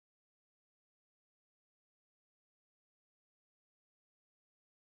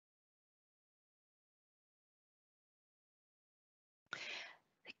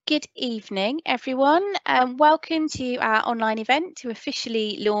Good evening, everyone. Welcome to our online event to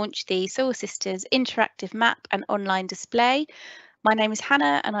officially launch the Soil Sisters interactive map and online display. My name is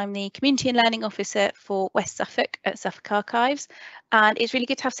Hannah and I'm the Community and Learning Officer for West Suffolk at Suffolk Archives. And it's really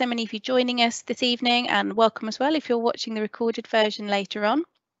good to have so many of you joining us this evening, and welcome as well if you're watching the recorded version later on.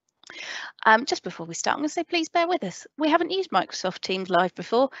 Just before we start, I'm going to say please bear with us. We haven't used Microsoft Teams Live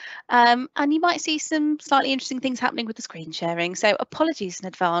before, and you might see some slightly interesting things happening with the screen sharing. So apologies in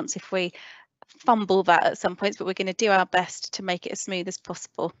advance if we fumble that at some points, but we're going to do our best to make it as smooth as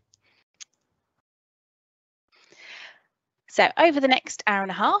possible. So over the next hour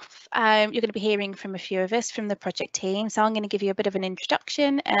and a half, you're going to be hearing from a few of us from the project team. So I'm going to give you a bit of an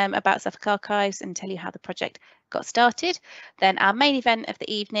introduction about Suffolk Archives and tell you how the project got started. Then our main event of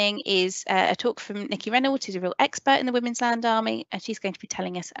the evening is a talk from Nicky Reynolds, who's a real expert in the Women's Land Army, and she's going to be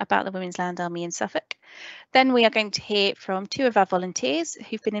telling us about the Women's Land Army in Suffolk. Then we are going to hear from two of our volunteers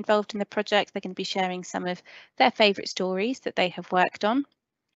who've been involved in the project. They're going to be sharing some of their favourite stories that they have worked on.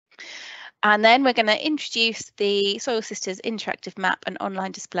 And then we're going to introduce the Soil Sisters interactive map and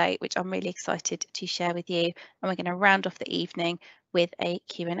online display, which I'm really excited to share with you. And we're going to round off the evening with a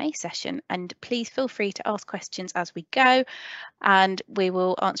Q&A session. And please feel free to ask questions as we go, and we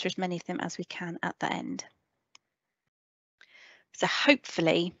will answer as many of them as we can at the end. So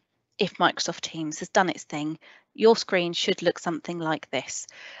hopefully, if Microsoft Teams has done its thing, your screen should look something like this.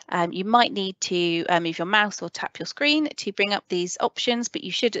 You might need to move your mouse or tap your screen to bring up these options, but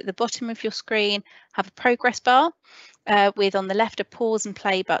you should at the bottom of your screen have a progress bar with on the left a pause and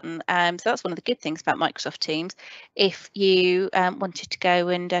play button. So that's one of the good things about Microsoft Teams. If you wanted to go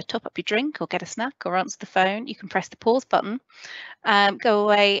and top up your drink or get a snack or answer the phone, you can press the pause button. Go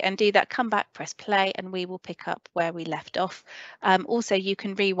away and do that, come back, press play, and we will pick up where we left off. Also, you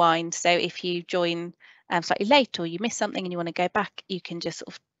can rewind. So if you join slightly late or you miss something and you want to go back, you can just sort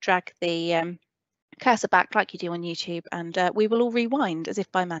of drag the cursor back like you do on YouTube, and we will all rewind as if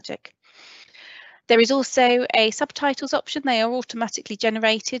by magic. There is also a subtitles option. They are automatically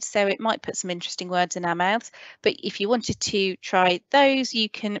generated, so it might put some interesting words in our mouths. But if you wanted to try those, you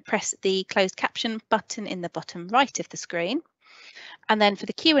can press the closed caption button in the bottom right of the screen. And then for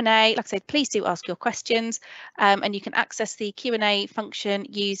the Q&A, like I said, please do ask your questions, and you can access the Q&A function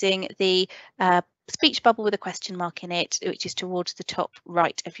using the speech bubble with a question mark in it, which is towards the top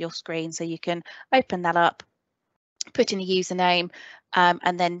right of your screen. So you can open that up, put in a username,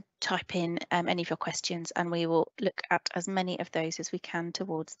 and then type in any of your questions, and we will look at as many of those as we can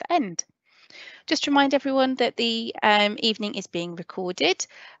towards the end. Just to remind everyone that the evening is being recorded,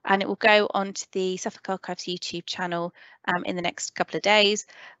 and it will go onto the Suffolk Archives YouTube channel in the next couple of days.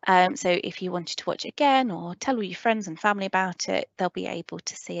 So if you wanted to watch it again or tell all your friends and family about it, they'll be able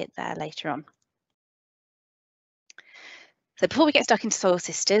to see it there later on. So before we get stuck into Soil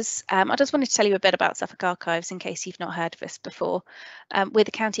Sisters, I just wanted to tell you a bit about Suffolk Archives in case you've not heard of us before. We're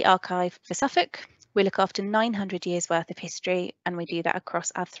the County Archive for Suffolk. We look after 900 years worth of history, and we do that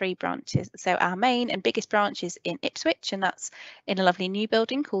across our 3 branches. So our main and biggest branch is in Ipswich, and that's in a lovely new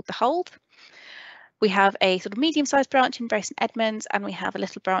building called the Hold. We have a sort of medium-sized branch in Bury St Edmunds, and we have a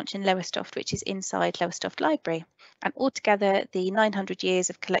little branch in Lowestoft, which is inside Lowestoft Library. And altogether, the 900 years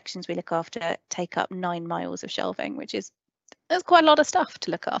of collections we look after take up 9 miles of shelving, which is there's quite a lot of stuff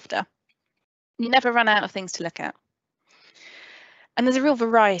to look after. You never run out of things to look at. And there's a real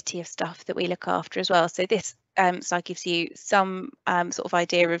variety of stuff that we look after as well. So this slide gives you some sort of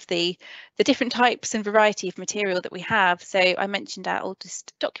idea of the different types and variety of material that we have. So I mentioned our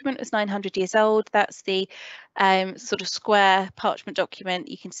oldest document was 900 years old. That's the sort of square parchment document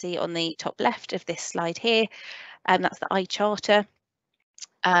you can see on the top left of this slide here. And that's the I Charter,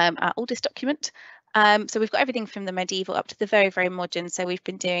 our oldest document. So we've got everything from the medieval up to the very, very modern. So we've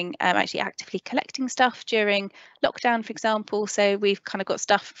been doing actually actively collecting stuff during lockdown, for example. So we've kind of got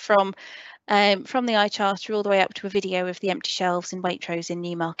stuff from the I Charter all the way up to a video of the empty shelves in Waitrose in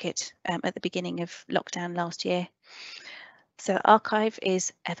Newmarket at the beginning of lockdown last year. So the archive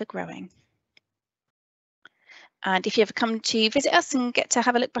is ever growing. And if you ever come to visit us and get to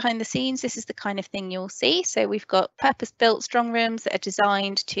have a look behind the scenes, this is the kind of thing you'll see. So we've got purpose-built strong rooms that are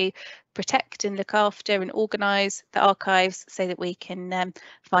designed to protect and look after and organise the archives so that we can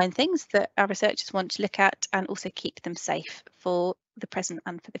find things that our researchers want to look at and also keep them safe for the present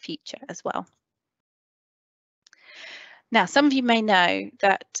and for the future as well. Now, some of you may know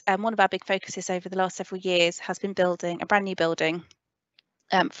that one of our big focuses over the last several years has been building a brand new building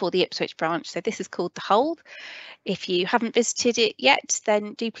for the Ipswich branch. So this is called the Hold. If you haven't visited it yet,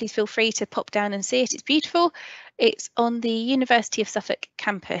 then do please feel free to pop down and see it. It's beautiful. It's on the University of Suffolk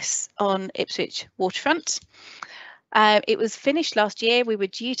campus on Ipswich waterfront. It was finished last year. We were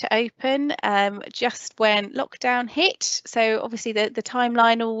due to open just when lockdown hit. So obviously the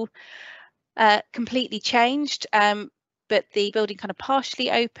timeline all completely changed. But the building kind of partially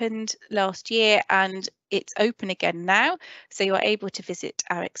opened last year and it's open again now. So you're able to visit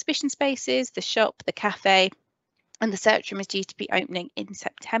our exhibition spaces, the shop, the cafe, and the search room is due to be opening in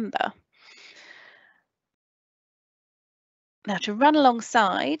September. Now, to run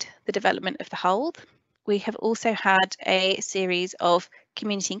alongside the development of the Hold, we have also had a series of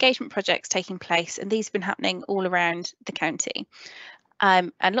community engagement projects taking place, and these have been happening all around the county.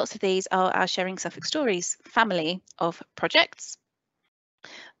 And lots of these are our Sharing Suffolk Stories family of projects,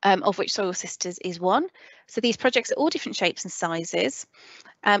 of which Soil Sisters is one. So these projects are all different shapes and sizes.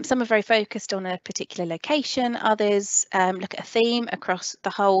 Some are very focused on a particular location, others look at a theme across the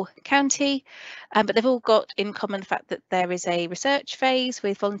whole county, but they've all got in common the fact that there is a research phase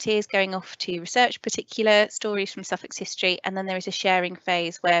with volunteers going off to research particular stories from Suffolk's history, and then there is a sharing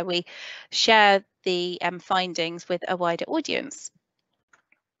phase where we share the findings with a wider audience.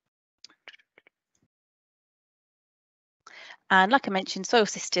 And like I mentioned, Soil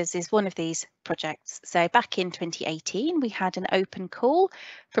Sisters is one of these projects. So back in 2018, we had an open call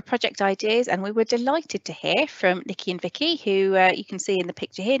for project ideas, and we were delighted to hear from Nicky and Vicky, who you can see in the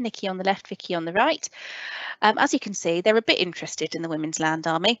picture here, Nicky on the left, Vicky on the right. As you can see, they're a bit interested in the Women's Land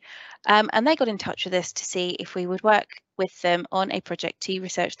Army, and they got in touch with us to see if we would work with them on a project to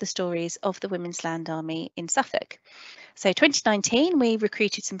research the stories of the Women's Land Army in Suffolk. So 2019, we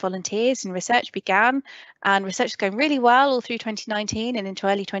recruited some volunteers and research began, and research was going really well all through 2019 and into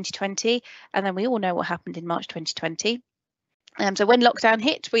early 2020. And then we all know what happened in March 2020. So when lockdown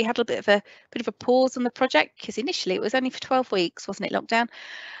hit, we had a bit of a pause on the project because initially it was only for 12 weeks, wasn't it, lockdown?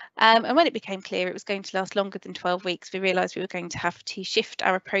 And when it became clear it was going to last longer than 12 weeks, we realised we were going to have to shift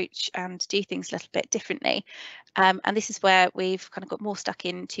our approach and do things a little bit differently. And this is where we've kind of got more stuck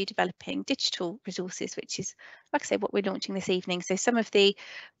into developing digital resources, which is, like I say, what we're launching this evening. So some of the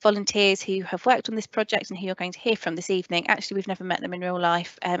volunteers who have worked on this project and who you're going to hear from this evening, actually, we've never met them in real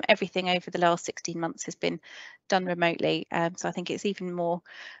life. Everything over the last 16 months has been done remotely. So I think it's even more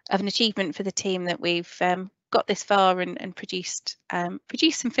of an achievement for the team that we've got this far and produced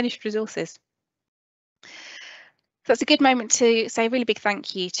some finished resources. So it's a good moment to say a really big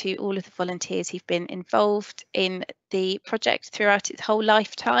thank you to all of the volunteers who've been involved in the project throughout its whole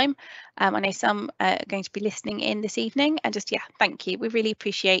lifetime. I know some are going to be listening in this evening, and just thank you. We really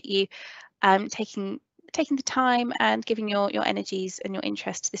appreciate you taking the time and giving your energies and your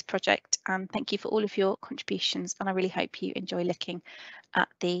interest to this project, and thank you for all of your contributions, and I really hope you enjoy looking at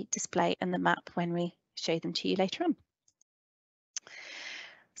the display and the map when we show them to you later on.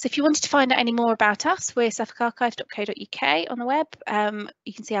 So if you wanted to find out any more about us, we're suffolkarchives.co.uk on the web.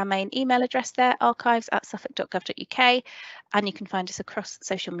 You can see our main email address there, archives@suffolk.gov.uk, and you can find us across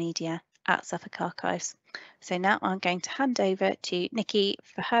social media at Suffolk Archives. So now I'm going to hand over to Nicky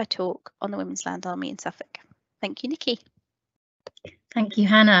for her talk on the Women's Land Army in Suffolk. Thank you, Nicky. Thank you,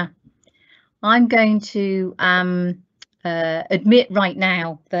 Hannah. I'm going to admit right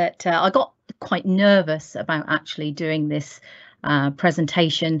now that I got quite nervous about actually doing this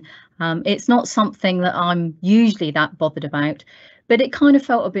presentation. It's not something that I'm usually that bothered about, but it kind of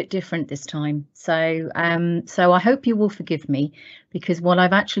felt a bit different this time. So I hope you will forgive me, because what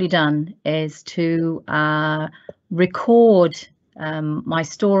I've actually done is to record my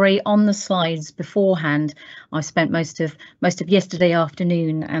story on the slides beforehand. I spent most of yesterday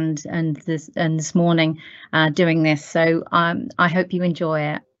afternoon and this morning doing this, so I hope you enjoy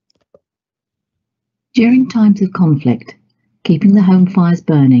it. During times of conflict, keeping the home fires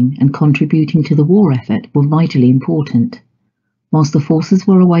burning and contributing to the war effort were vitally important. Whilst the forces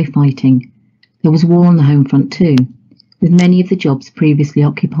were away fighting, there was war on the home front too, with many of the jobs previously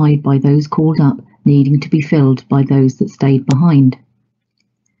occupied by those called up needing to be filled by those that stayed behind.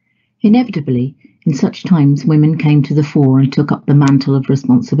 Inevitably, in such times, women came to the fore and took up the mantle of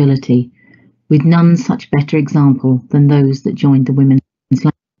responsibility, with none such better example than those that joined the Women's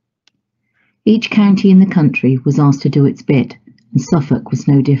Land. Each county in the country was asked to do its bit, and Suffolk was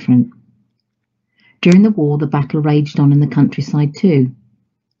no different. During the war, the battle raged on in the countryside too.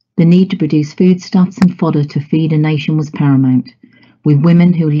 The need to produce foodstuffs and fodder to feed a nation was paramount, with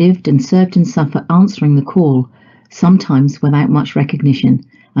women who lived and served in Suffolk answering the call, sometimes without much recognition,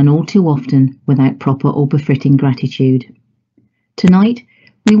 and all too often without proper or befitting gratitude. Tonight,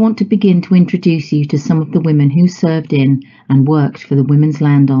 we want to begin to introduce you to some of the women who served in and worked for the Women's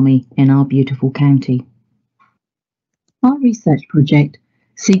Land Army in our beautiful county. Our research project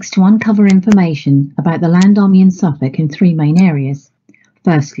seeks to uncover information about the Land Army in Suffolk in three main areas.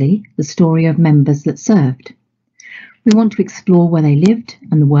 Firstly, the story of members that served. We want to explore where they lived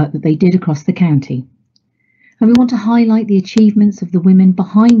and the work that they did across the county. And we want to highlight the achievements of the women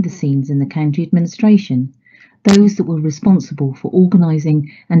behind the scenes in the county administration, those that were responsible for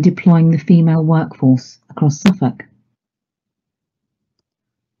organising and deploying the female workforce across Suffolk.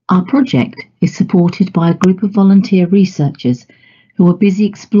 Our project is supported by a group of volunteer researchers who are busy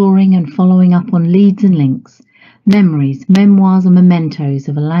exploring and following up on leads and links, memories, memoirs and mementos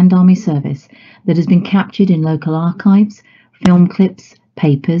of a Land Army service that has been captured in local archives, film clips,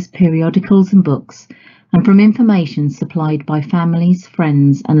 papers, periodicals and books, and from information supplied by families,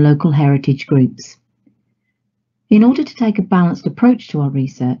 friends and local heritage groups. In order to take a balanced approach to our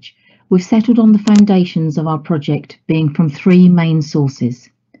research, we've settled on the foundations of our project being from three main sources.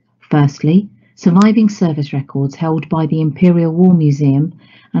 Firstly, surviving service records held by the Imperial War Museum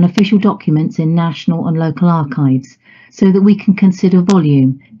and official documents in national and local archives, so that we can consider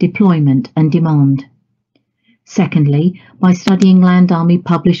volume, deployment and demand. Secondly, by studying Land Army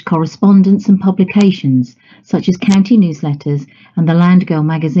published correspondence and publications, such as county newsletters and the Land Girl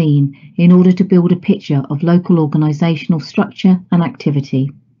magazine, in order to build a picture of local organisational structure and activity.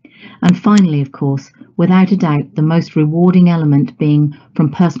 And finally, of course, without a doubt, the most rewarding element being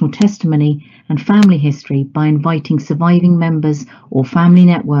from personal testimony and family history by inviting surviving members or family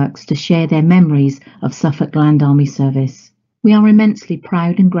networks to share their memories of Suffolk Land Army service. We are immensely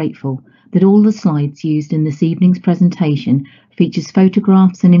proud and grateful that all the slides used in this evening's presentation features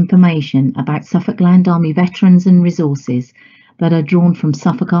photographs and information about Suffolk Land Army veterans and resources that are drawn from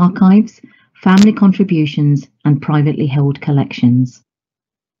Suffolk archives, family contributions and privately held collections.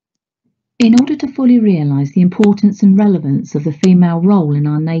 In order to fully realise the importance and relevance of the female role in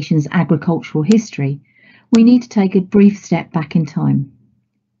our nation's agricultural history, we need to take a brief step back in time.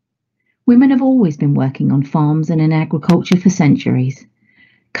 Women have always been working on farms and in agriculture for centuries.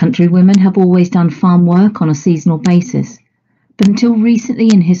 Country women have always done farm work on a seasonal basis, but until recently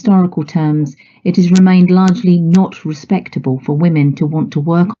in historical terms, it has remained largely not respectable for women to want to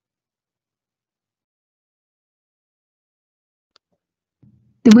work.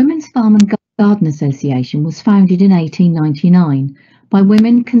 The Women's Farm and Garden Association was founded in 1899 by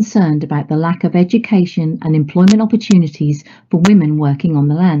women concerned about the lack of education and employment opportunities for women working on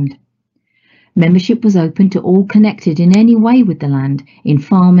the land. Membership was open to all connected in any way with the land, in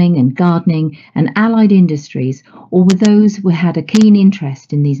farming and gardening and allied industries, or with those who had a keen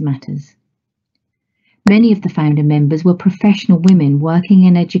interest in these matters. Many of the founder members were professional women working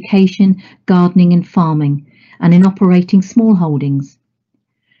in education, gardening and farming, and in operating small holdings.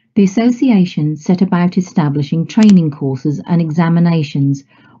 The association set about establishing training courses and examinations,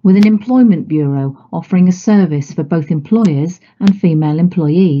 with an employment bureau offering a service for both employers and female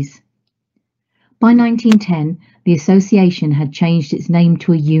employees. By 1910, the association had changed its name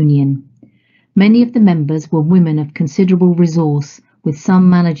to a union. Many of the members were women of considerable resource, with some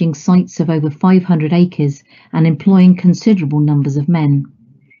managing sites of over 500 acres and employing considerable numbers of men.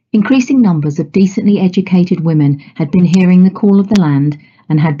 Increasing numbers of decently educated women had been hearing the call of the land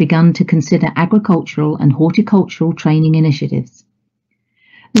and had begun to consider agricultural and horticultural training initiatives.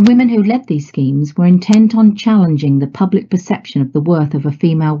 The women who led these schemes were intent on challenging the public perception of the worth of a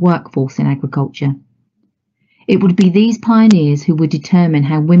female workforce in agriculture. It would be these pioneers who would determine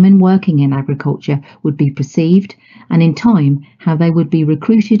how women working in agriculture would be perceived and, in time, how they would be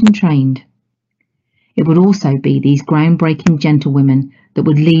recruited and trained. It would also be these groundbreaking gentlewomen that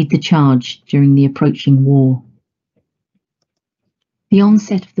would lead the charge during the approaching war. The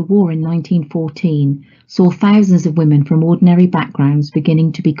onset of the war in 1914 saw thousands of women from ordinary backgrounds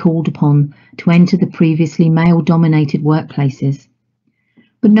beginning to be called upon to enter the previously male-dominated workplaces.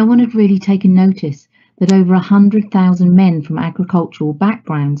 But no one had really taken notice that over 100,000 men from agricultural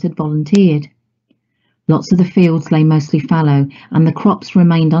backgrounds had volunteered. Lots of the fields lay mostly fallow, and the crops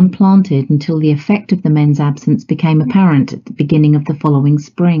remained unplanted until the effect of the men's absence became apparent at the beginning of the following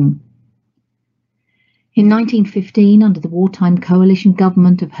spring. In 1915, under the wartime coalition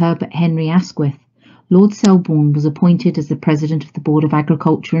government of Herbert Henry Asquith, Lord Selborne was appointed as the President of the Board of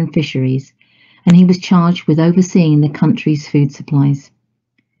Agriculture and Fisheries, and he was charged with overseeing the country's food supplies.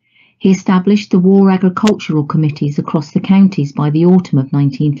 He established the War Agricultural Committees across the counties by the autumn of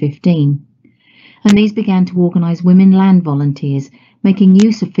 1915, and these began to organise women land volunteers, making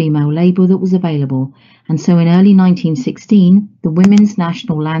use of female labour that was available, and so in early 1916 the Women's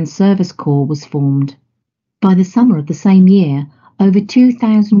National Land Service Corps was formed. By the summer of the same year, over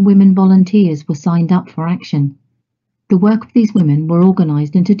 2,000 women volunteers were signed up for action. The work of these women were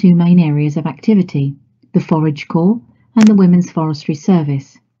organised into two main areas of activity, the Forage Corps and the Women's Forestry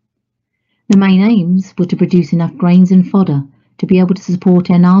Service. The main aims were to produce enough grains and fodder to be able to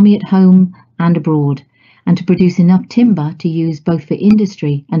support an army at home and abroad, and to produce enough timber to use both for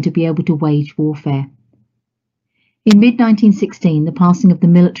industry and to be able to wage warfare. In mid-1916, the passing of the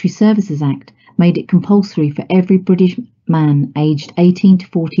Military Services Act made it compulsory for every British man aged 18 to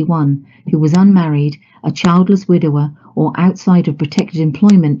 41 who was unmarried, a childless widower, or outside of protected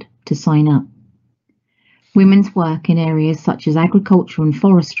employment to sign up. Women's work in areas such as agriculture and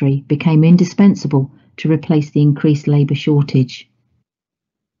forestry became indispensable to replace the increased labour shortage.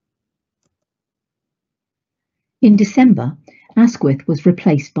 In December, Asquith was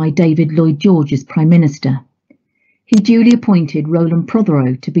replaced by David Lloyd George as Prime Minister. He duly appointed Roland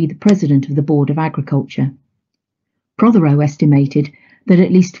Prothero to be the President of the Board of Agriculture. Prothero estimated that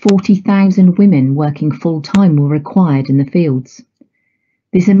at least 40,000 women working full-time were required in the fields.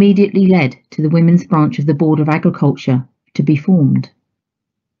 This immediately led to the women's branch of the Board of Agriculture to be formed.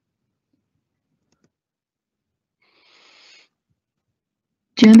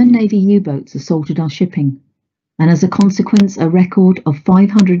 German Navy U-boats assaulted our shipping, and as a consequence, a record of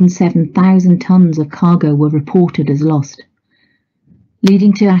 507,000 tons of cargo were reported as lost,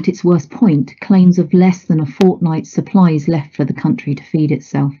 leading to, at its worst point, claims of less than a fortnight's supplies left for the country to feed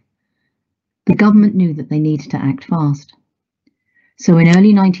itself. The government knew that they needed to act fast. So in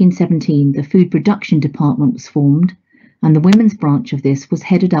early 1917, the Food Production Department was formed, and the women's branch of this was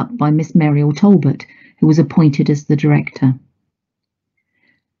headed up by Miss Meriel Talbot, who was appointed as the director.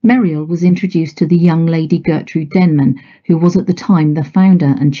 Meriel was introduced to the young lady Gertrude Denman, who was at the time the founder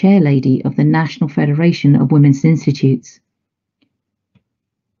and chairlady of the National Federation of Women's Institutes.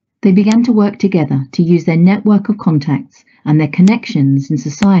 They began to work together to use their network of contacts and their connections in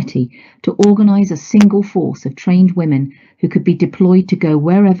society to organise a single force of trained women who could be deployed to go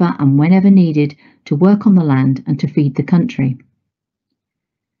wherever and whenever needed to work on the land and to feed the country.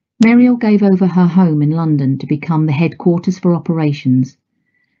 Meriel gave over her home in London to become the headquarters for operations,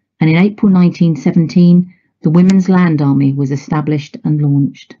 and in April 1917 the Women's Land Army was established and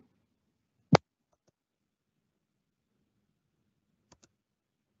launched.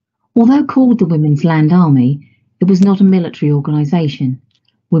 Although called the Women's Land Army, it was not a military organisation.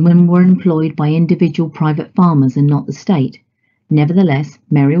 Women were employed by individual private farmers and not the state. Nevertheless,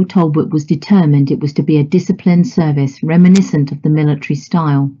 Meriel Talbot was determined it was to be a disciplined service reminiscent of the military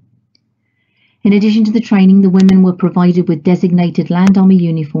style. In addition to the training, the women were provided with designated Land Army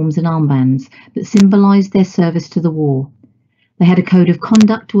uniforms and armbands that symbolised their service to the war. They had a code of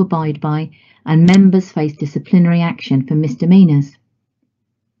conduct to abide by, and members faced disciplinary action for misdemeanours.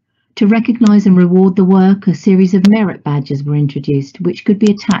 To recognise and reward the work, a series of merit badges were introduced, which could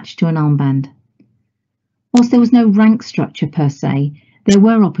be attached to an armband. Whilst there was no rank structure per se, there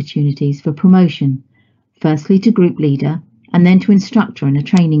were opportunities for promotion, firstly to group leader, and then to instructor in a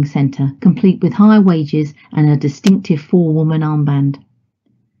training centre, complete with higher wages and a distinctive 4-woman armband.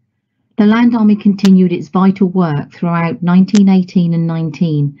 The Land Army continued its vital work throughout 1918 and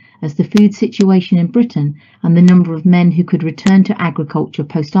 19 as the food situation in Britain and the number of men who could return to agriculture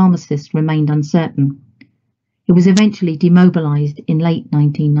post-armistice remained uncertain. It was eventually demobilised in late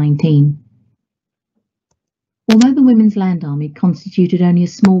 1919. Although the Women's Land Army constituted only a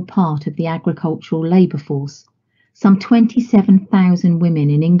small part of the agricultural labour force, some 27,000 women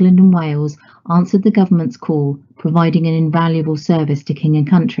in England and Wales answered the government's call, providing an invaluable service to king and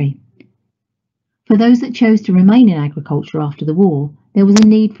country. For those that chose to remain in agriculture after the war, there was a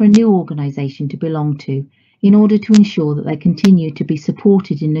need for a new organisation to belong to in order to ensure that they continued to be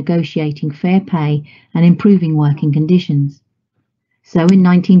supported in negotiating fair pay and improving working conditions. So in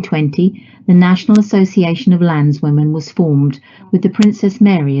 1920, the National Association of Landswomen was formed with the Princess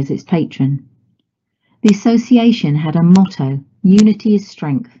Mary as its patron. The association had a motto, "Unity is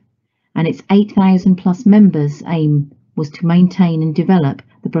Strength," and its 8,000 plus members' aim was to maintain and develop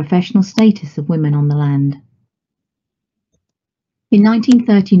the professional status of women on the land. In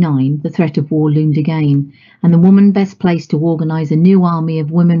 1939, the threat of war loomed again, and the woman best placed to organise a new army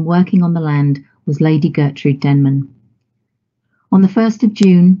of women working on the land was Lady Gertrude Denman. On the 1st of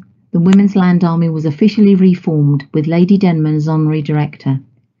June, the Women's Land Army was officially reformed with Lady Denman as honorary director.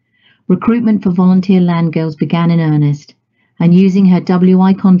 Recruitment for volunteer land girls began in earnest, and using her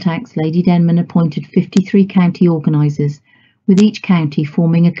WI contacts, Lady Denman appointed 53 county organisers, with each county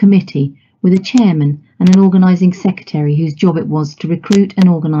forming a committee with a chairman and an organising secretary whose job it was to recruit and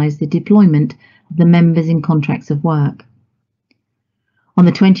organise the deployment of the members in contracts of work. On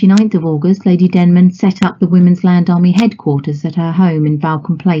the 29th of August, Lady Denman set up the Women's Land Army headquarters at her home in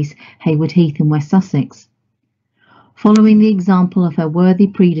Balcombe Place, Hayward Heath in West Sussex. Following the example of her worthy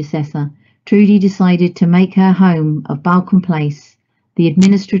predecessor, Trudy decided to make her home of Balcombe Place the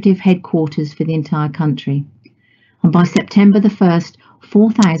administrative headquarters for the entire country. And by September the 1st,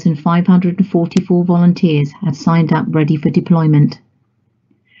 4,544 volunteers had signed up ready for deployment.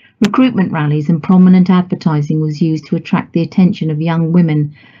 Recruitment rallies and prominent advertising was used to attract the attention of young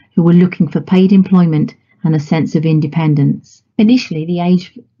women who were looking for paid employment and a sense of independence. Initially, the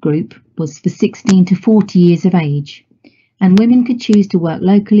age group was for 16 to 40 years of age, and women could choose to work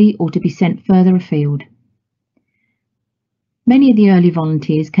locally or to be sent further afield. Many of the early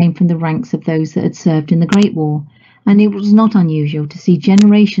volunteers came from the ranks of those that had served in the Great War, and it was not unusual to see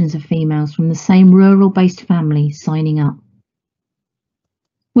generations of females from the same rural-based family signing up.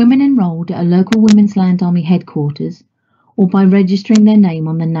 Women enrolled at a local Women's Land Army headquarters or by registering their name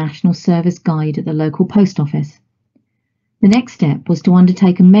on the National Service Guide at the local post office. The next step was to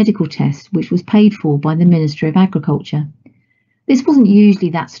undertake a medical test which was paid for by the Ministry of Agriculture. This wasn't usually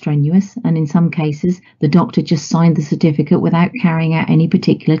that strenuous, and in some cases the doctor just signed the certificate without carrying out any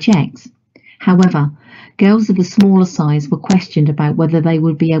particular checks. However, girls of a smaller size were questioned about whether they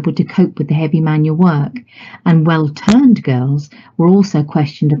would be able to cope with the heavy manual work, and well-turned girls were also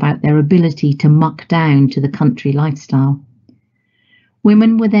questioned about their ability to muck down to the country lifestyle.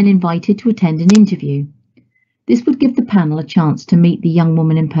 Women were then invited to attend an interview. This would give the panel a chance to meet the young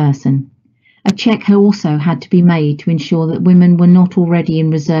woman in person. A check also had to be made to ensure that women were not already in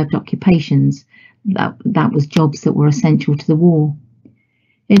reserved occupations. That was jobs that were essential to the war.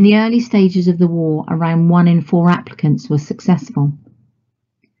 In the early stages of the war, around 1 in 4 applicants were successful.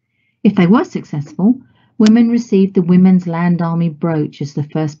 If they were successful, women received the Women's Land Army brooch as the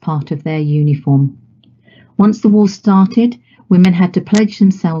first part of their uniform. Once the war started, women had to pledge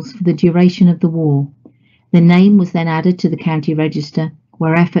themselves for the duration of the war. The name was then added to the county register,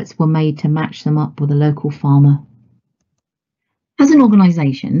 where efforts were made to match them up with a local farmer. As an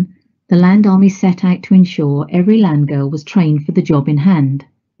organisation, the Land Army set out to ensure every land girl was trained for the job in hand.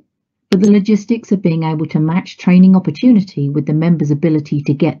 But the logistics of being able to match training opportunity with the members' ability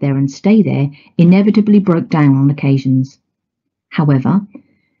to get there and stay there inevitably broke down on occasions. However,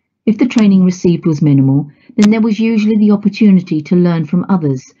 if the training received was minimal, then there was usually the opportunity to learn from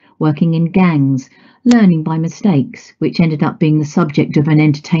others, working in gangs, learning by mistakes, which ended up being the subject of an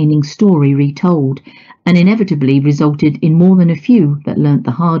entertaining story retold, and inevitably resulted in more than a few that learnt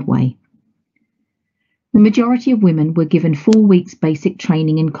the hard way. The majority of women were given 4 weeks basic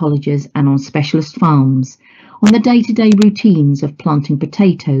training in colleges and on specialist farms, on the day-to-day routines of planting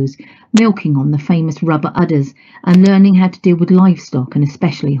potatoes, milking on the famous rubber udders, and learning how to deal with livestock and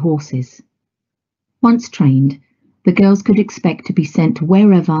especially horses. Once trained, the girls could expect to be sent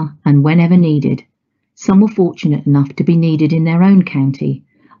wherever and whenever needed. Some were fortunate enough to be needed in their own county.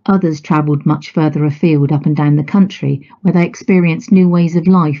 Others travelled much further afield up and down the country, where they experienced new ways of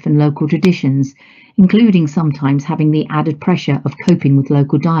life and local traditions, including sometimes having the added pressure of coping with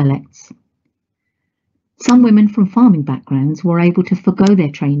local dialects. Some women from farming backgrounds were able to forgo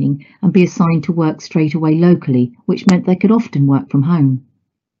their training and be assigned to work straight away locally, which meant they could often work from home.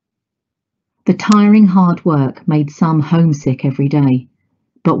 The tiring hard work made some homesick every day,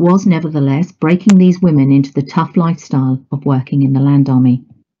 but was nevertheless breaking these women into the tough lifestyle of working in the Land Army.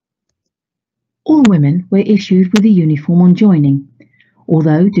 All women were issued with a uniform on joining,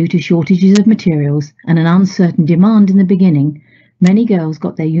 although due to shortages of materials and an uncertain demand in the beginning, many girls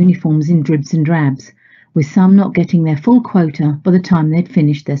got their uniforms in dribs and drabs, with some not getting their full quota by the time they'd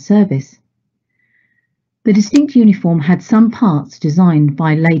finished their service. The distinct uniform had some parts designed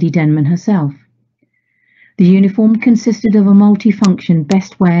by Lady Denman herself. The uniform consisted of a multi-function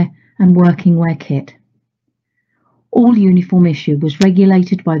best wear and working wear kit. All uniform issue was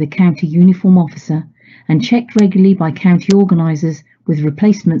regulated by the county uniform officer and checked regularly by county organisers, with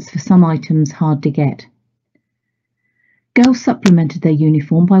replacements for some items hard to get. Girls supplemented their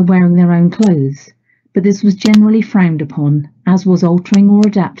uniform by wearing their own clothes, but this was generally frowned upon, as was altering or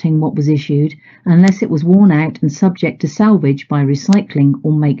adapting what was issued, unless it was worn out and subject to salvage by recycling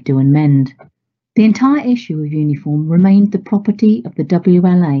or make do and mend. The entire issue of uniform remained the property of the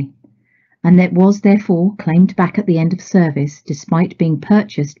WLA, and it was therefore claimed back at the end of service, despite being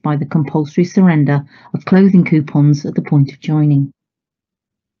purchased by the compulsory surrender of clothing coupons at the point of joining.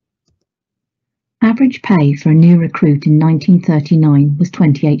 Average pay for a new recruit in 1939 was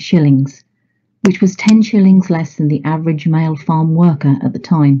 28 shillings, which was 10 shillings less than the average male farm worker at the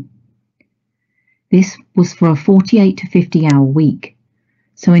time. This was for a 48 to 50-hour week,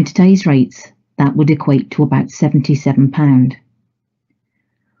 so in today's rates, that would equate to about £77.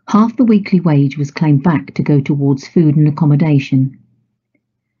 Half the weekly wage was claimed back to go towards food and accommodation.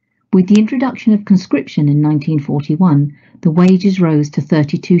 With the introduction of conscription in 1941, the wages rose to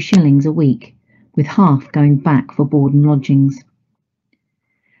 32 shillings a week, with half going back for board and lodgings.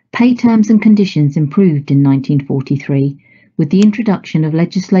 Pay terms and conditions improved in 1943, with the introduction of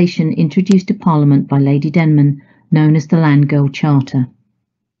legislation introduced to Parliament by Lady Denman, known as the Land Girl Charter.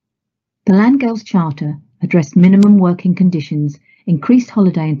 The Land Girls Charter addressed minimum working conditions, increased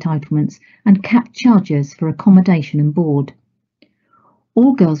holiday entitlements, and capped charges for accommodation and board.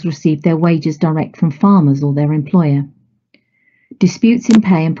 All girls received their wages direct from farmers or their employer. Disputes in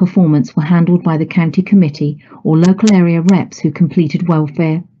pay and performance were handled by the county committee or local area reps who completed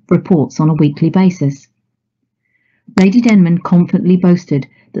welfare reports on a weekly basis. Lady Denman confidently boasted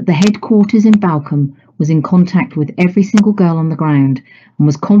that the headquarters in Balcombe was in contact with every single girl on the ground and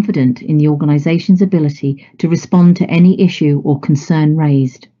was confident in the organisation's ability to respond to any issue or concern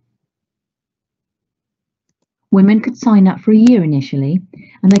raised. Women could sign up for a year initially,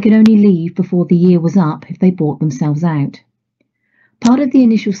 and they could only leave before the year was up if they bought themselves out. Part of the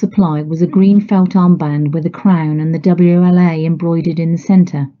initial supply was a green felt armband with a crown and the WLA embroidered in the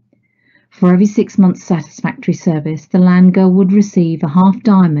centre. For every 6 months' satisfactory service, the land girl would receive a half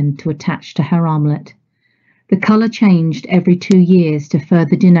diamond to attach to her armlet. The colour changed every 2 years to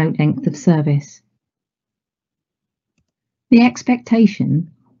further denote length of service. The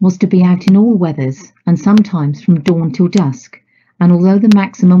expectation was to be out in all weathers and sometimes from dawn till dusk, and although the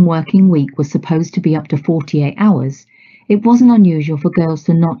maximum working week was supposed to be up to 48 hours, it wasn't unusual for girls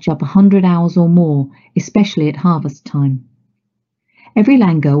to notch up 100 hours or more, especially at harvest time. Every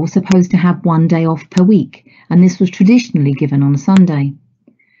land girl was supposed to have 1 day off per week, and this was traditionally given on a Sunday.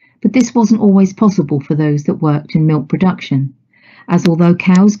 But this wasn't always possible for those that worked in milk production, as although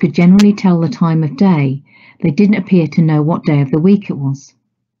cows could generally tell the time of day, they didn't appear to know what day of the week it was.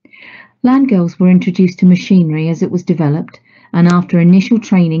 Land girls were introduced to machinery as it was developed, and after initial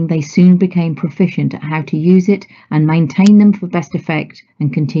training they soon became proficient at how to use it and maintain them for best effect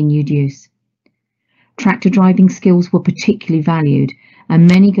and continued use. Tractor driving skills were particularly valued, and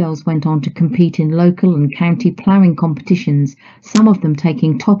many girls went on to compete in local and county ploughing competitions, some of them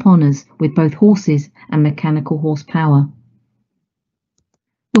taking top honours with both horses and mechanical horsepower.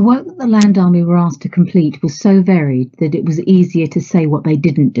 The work that the Land Army were asked to complete was so varied that it was easier to say what they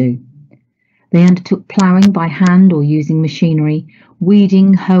didn't do. They undertook ploughing by hand or using machinery,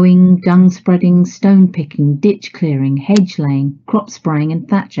 weeding, hoeing, dung spreading, stone picking, ditch clearing, hedge laying, crop spraying and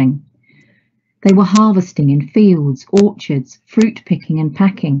thatching. They were harvesting in fields, orchards, fruit picking and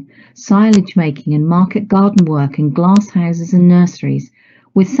packing, silage making and market garden work in glass houses and nurseries,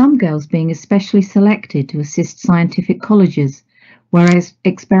 with some girls being especially selected to assist scientific colleges, whereas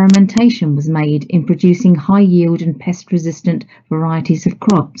experimentation was made in producing high yield and pest resistant varieties of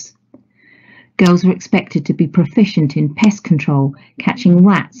crops. Girls were expected to be proficient in pest control, catching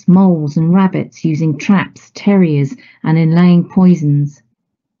rats, moles and rabbits using traps, terriers and in laying poisons.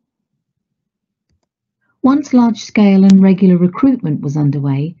 Once large-scale and regular recruitment was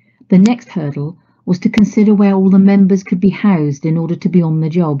underway, the next hurdle was to consider where all the members could be housed in order to be on the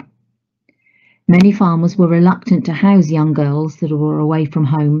job. Many farmers were reluctant to house young girls that were away from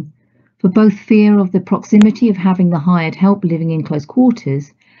home, for both fear of the proximity of having the hired help living in close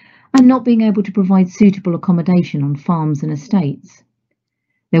quarters and not being able to provide suitable accommodation on farms and estates.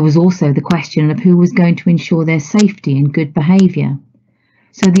 There was also the question of who was going to ensure their safety and good behaviour.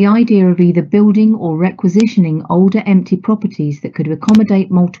 So the idea of either building or requisitioning older empty properties that could accommodate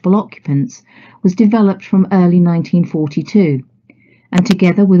multiple occupants was developed from early 1942, and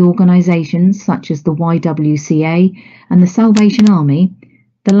together with organisations such as the YWCA and the Salvation Army,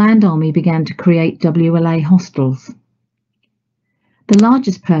 the Land Army began to create WLA hostels. The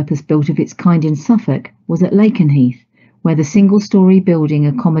largest purpose-built of its kind in Suffolk was at Lakenheath, where the single-storey building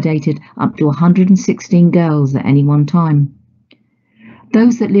accommodated up to 116 girls at any one time.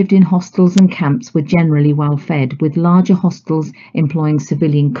 Those that lived in hostels and camps were generally well fed, with larger hostels employing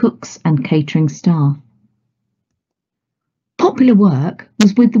civilian cooks and catering staff. Popular work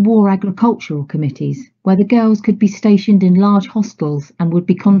was with the war agricultural committees, where the girls could be stationed in large hostels and would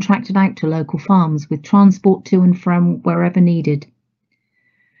be contracted out to local farms with transport to and from wherever needed.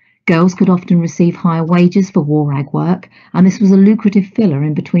 Girls could often receive higher wages for war ag work, and this was a lucrative filler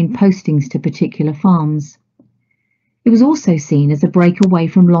in between postings to particular farms. It was also seen as a break away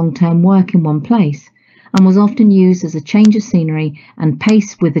from long-term work in one place, and was often used as a change of scenery and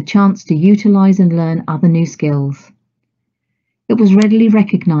pace with the chance to utilise and learn other new skills. It was readily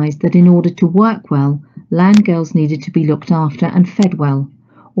recognised that in order to work well, land girls needed to be looked after and fed well,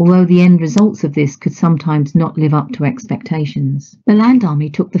 although the end results of this could sometimes not live up to expectations. The Land Army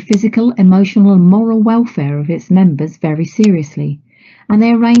took the physical, emotional and moral welfare of its members very seriously, and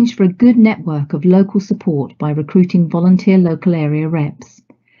they arranged for a good network of local support by recruiting volunteer local area reps.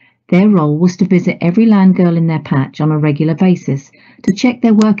 Their role was to visit every land girl in their patch on a regular basis, to check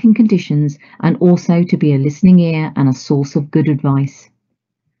their working conditions and also to be a listening ear and a source of good advice.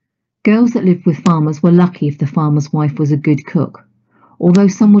 Girls that lived with farmers were lucky if the farmer's wife was a good cook, although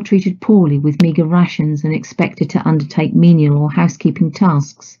some were treated poorly with meagre rations and expected to undertake menial or housekeeping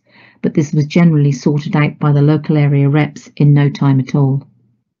tasks, but this was generally sorted out by the local area reps in no time at all.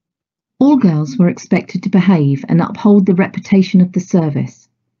 All girls were expected to behave and uphold the reputation of the service.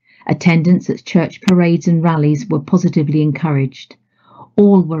 Attendance at church parades and rallies were positively encouraged.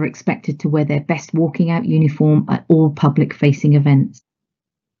 All were expected to wear their best walking out uniform at all public-facing events.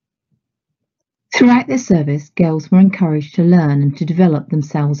 Throughout their service, girls were encouraged to learn and to develop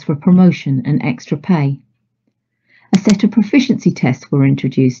themselves for promotion and extra pay. A set of proficiency tests were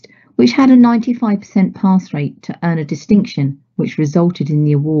introduced, which had a 95% pass rate to earn a distinction, which resulted in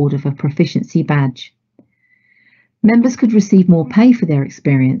the award of a proficiency badge. Members could receive more pay for their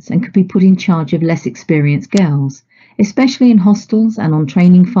experience and could be put in charge of less experienced girls, especially in hostels and on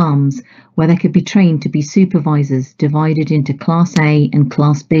training farms, where they could be trained to be supervisors, divided into Class A and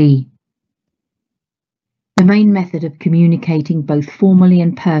Class B. The main method of communicating both formally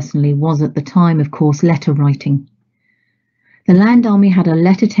and personally was at the time, of course, letter writing. The Land Army had a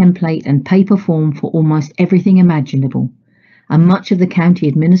letter template and paper form for almost everything imaginable, and much of the county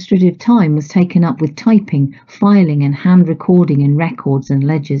administrative time was taken up with typing, filing and hand recording in records and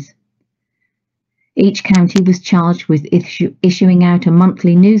ledgers. Each county was charged with issuing out a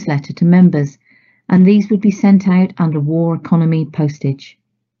monthly newsletter to members, and these would be sent out under war economy postage.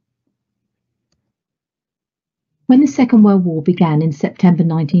 When the Second World War began in September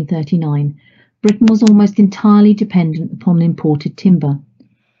 1939, Britain was almost entirely dependent upon imported timber.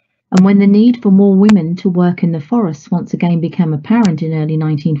 And when the need for more women to work in the forests once again became apparent in early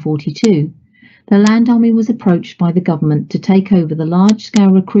 1942, the Land Army was approached by the government to take over the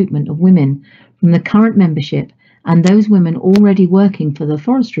large-scale recruitment of women from the current membership and those women already working for the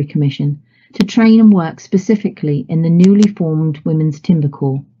Forestry Commission to train and work specifically in the newly formed Women's Timber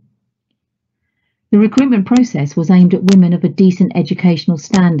Corps. The recruitment process was aimed at women of a decent educational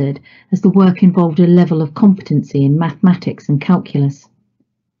standard, as the work involved a level of competency in mathematics and calculus.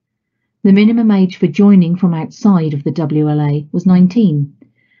 The minimum age for joining from outside of the WLA was 19,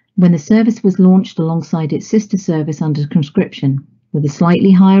 when the service was launched alongside its sister service under conscription, with a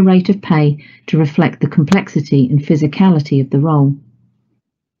slightly higher rate of pay to reflect the complexity and physicality of the role.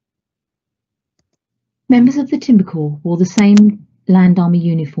 Members of the Timber Corps wore the same Land Army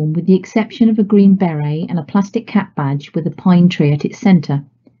uniform with the exception of a green beret and a plastic cap badge with a pine tree at its centre.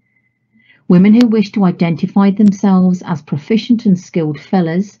 Women who wished to identify themselves as proficient and skilled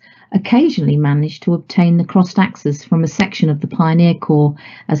fellers occasionally managed to obtain the crossed axes from a section of the Pioneer Corps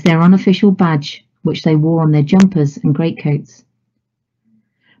as their unofficial badge, which they wore on their jumpers and greatcoats.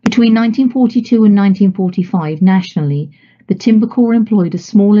 Between 1942 and 1945, nationally, the Timber Corps employed a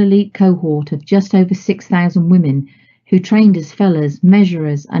small elite cohort of just over 6,000 women who trained as fellers,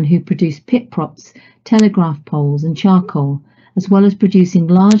 measurers, and who produced pit props, telegraph poles, and charcoal, as well as producing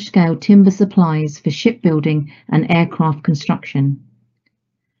large-scale timber supplies for shipbuilding and aircraft construction.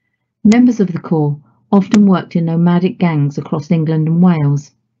 Members of the Corps often worked in nomadic gangs across England and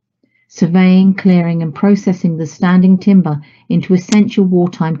Wales, surveying, clearing and processing the standing timber into essential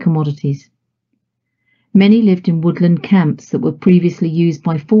wartime commodities. Many lived in woodland camps that were previously used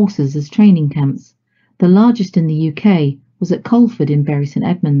by forces as training camps. The largest in the UK was at Colford in Bury St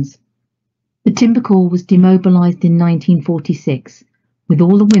Edmunds. The Timber Corps was demobilised in 1946, with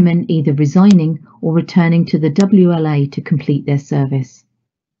all the women either resigning or returning to the WLA to complete their service.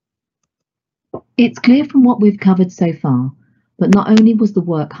 It's clear from what we've covered so far that not only was the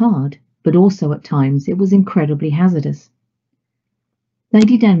work hard, but also at times it was incredibly hazardous.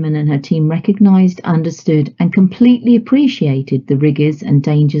 Lady Denman and her team recognised, understood and completely appreciated the rigours and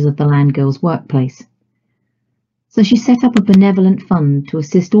dangers of the land girls' workplace. So she set up a benevolent fund to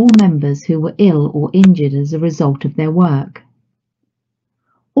assist all members who were ill or injured as a result of their work.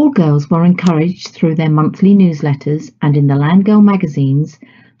 All girls were encouraged through their monthly newsletters and in the Land Girl magazines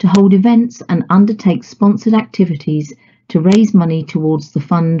to hold events and undertake sponsored activities to raise money towards the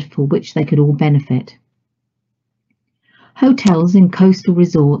fund for which they could all benefit. Hotels in coastal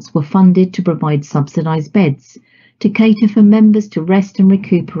resorts were funded to provide subsidised beds to cater for members to rest and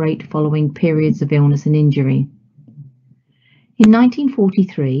recuperate following periods of illness and injury. In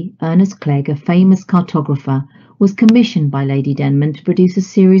 1943, Ernest Clegg, a famous cartographer, was commissioned by Lady Denman to produce a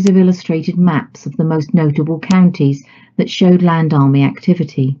series of illustrated maps of the most notable counties that showed Land Army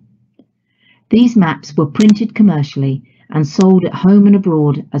activity. These maps were printed commercially and sold at home and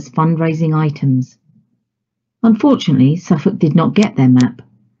abroad as fundraising items. Unfortunately, Suffolk did not get their map,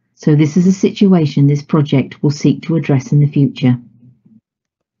 so this is a situation this project will seek to address in the future.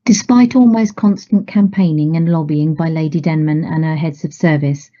 Despite almost constant campaigning and lobbying by Lady Denman and her heads of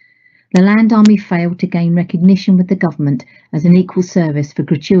service, the Land Army failed to gain recognition with the government as an equal service for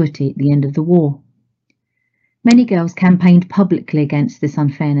gratuity at the end of the war. Many girls campaigned publicly against this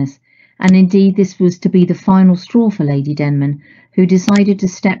unfairness, and indeed this was to be the final straw for Lady Denman, who decided to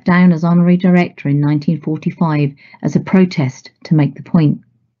step down as Honorary Director in 1945 as a protest to make the point.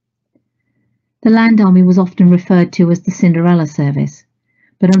 The Land Army was often referred to as the Cinderella Service,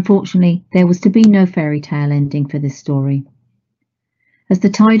 but unfortunately there was to be no fairy tale ending for this story. As the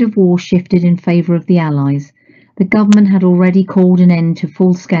tide of war shifted in favour of the Allies, the government had already called an end to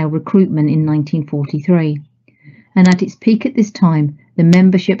full-scale recruitment in 1943, and at its peak at this time, the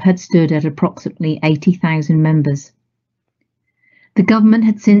membership had stood at approximately 80,000 members. The government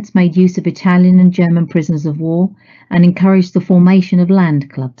had since made use of Italian and German prisoners of war and encouraged the formation of land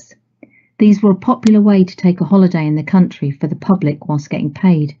clubs. These were a popular way to take a holiday in the country for the public whilst getting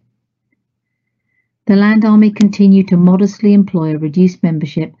paid. The Land Army continued to modestly employ a reduced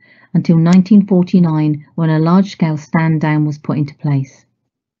membership until 1949, when a large-scale stand-down was put into place.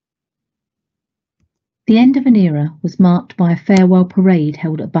 The end of an era was marked by a farewell parade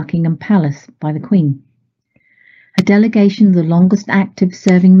held at Buckingham Palace by the Queen. A delegation of the longest active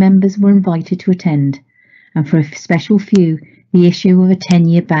serving members were invited to attend, and for a special few, the issue of a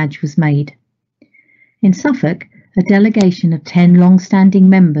 10-year badge was made. In Suffolk, a delegation of 10 long-standing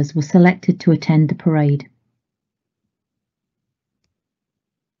members were selected to attend the parade.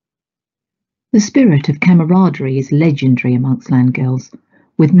 The spirit of camaraderie is legendary amongst land girls,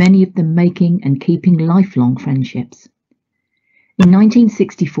 with many of them making and keeping lifelong friendships. In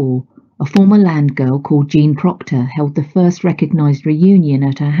 1964, a former land girl called Jean Proctor held the first recognised reunion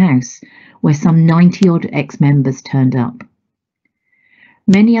at her house, where some 90-odd ex-members turned up.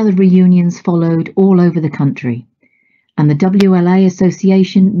 Many other reunions followed all over the country, and the WLA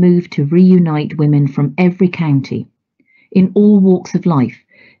Association moved to reunite women from every county, in all walks of life,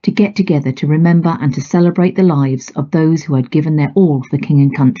 to get together to remember and to celebrate the lives of those who had given their all for king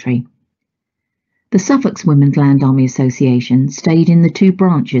and country. The Suffolk's Women's Land Army Association stayed in the two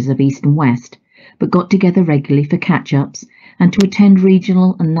branches of East and West, but got together regularly for catch-ups and to attend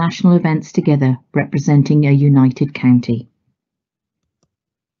regional and national events together, representing a united county.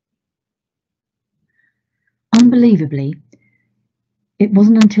 Unbelievably, it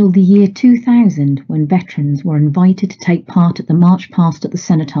wasn't until the year 2000 when veterans were invited to take part at the March Past at the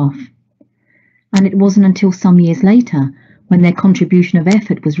Cenotaph, and it wasn't until some years later when their contribution of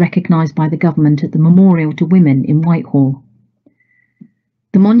effort was recognised by the government at the Memorial to Women in Whitehall.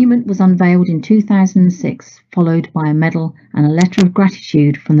 The monument was unveiled in 2006, followed by a medal and a letter of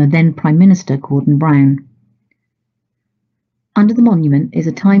gratitude from the then Prime Minister Gordon Brown. Under the monument is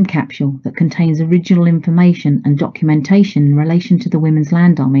a time capsule that contains original information and documentation in relation to the Women's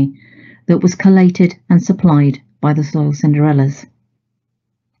Land Army that was collated and supplied by the Soil Cinderellas.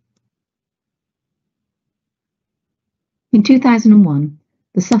 In 2001,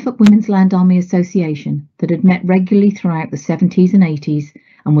 the Suffolk Women's Land Army Association, that had met regularly throughout the 70s and 80s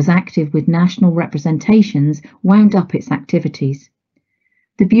and was active with national representations, wound up its activities.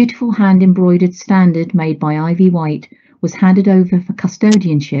 The beautiful hand-embroidered standard made by Ivy White was handed over for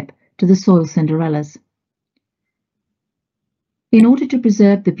custodianship to the Soil Cinderellas. In order to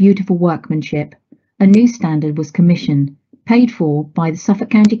preserve the beautiful workmanship, a new standard was commissioned, paid for by the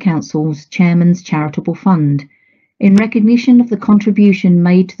Suffolk County Council's Chairman's Charitable Fund, in recognition of the contribution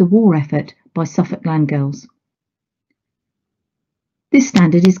made to the war effort by Suffolk Land Girls. This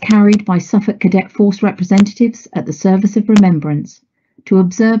standard is carried by Suffolk Cadet Force representatives at the Service of Remembrance to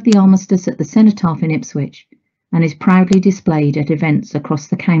observe the armistice at the Cenotaph in Ipswich, and is proudly displayed at events across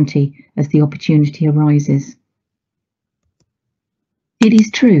the county as the opportunity arises. It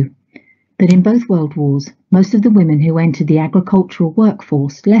is true that in both World Wars, most of the women who entered the agricultural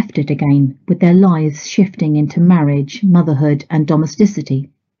workforce left it again, with their lives shifting into marriage, motherhood and domesticity.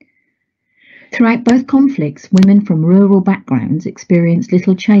 Throughout both conflicts, women from rural backgrounds experienced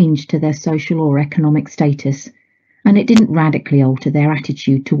little change to their social or economic status, and it didn't radically alter their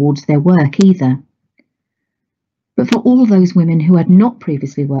attitude towards their work either. But for all those women who had not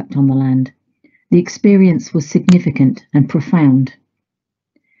previously worked on the land, the experience was significant and profound.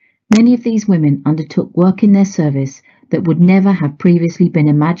 Many of these women undertook work in their service that would never have previously been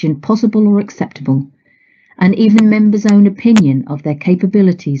imagined possible or acceptable, and even members' own opinion of their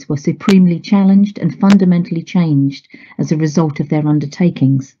capabilities were supremely challenged and fundamentally changed as a result of their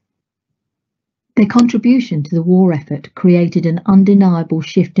undertakings. Their contribution to the war effort created an undeniable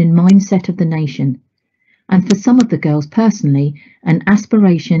shift in mindset of the nation, and for some of the girls personally, an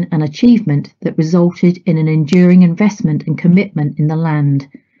aspiration and achievement that resulted in an enduring investment and commitment in the land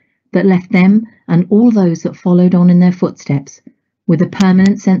that left them and all those that followed on in their footsteps with a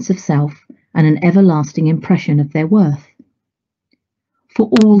permanent sense of self and an everlasting impression of their worth. For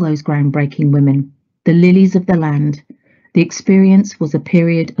all those groundbreaking women, the lilies of the land, the experience was a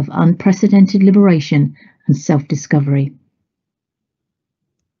period of unprecedented liberation and self-discovery.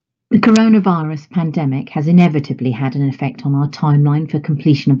 The coronavirus pandemic has inevitably had an effect on our timeline for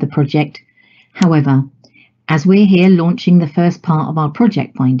completion of the project. However, as we're here launching the first part of our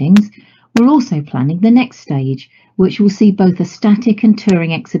project findings, we're also planning the next stage, which will see both a static and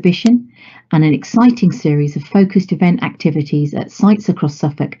touring exhibition and an exciting series of focused event activities at sites across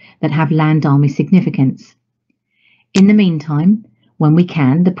Suffolk that have Land Army significance. In the meantime, when we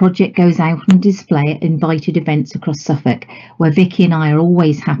can, the project goes out on display at invited events across Suffolk, where Vicky and I are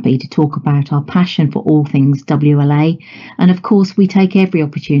always happy to talk about our passion for all things WLA, and of course we take every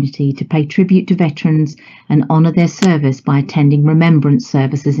opportunity to pay tribute to veterans and honour their service by attending remembrance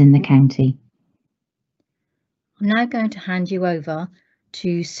services in the county. I'm now going to hand you over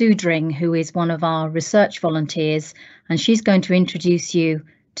to Sudring, who is one of our research volunteers, and she's going to introduce you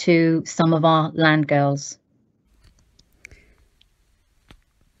to some of our land girls.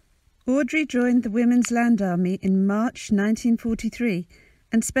 Audrey joined the Women's Land Army in March 1943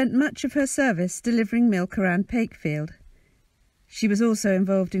 and spent much of her service delivering milk around Pakefield. She was also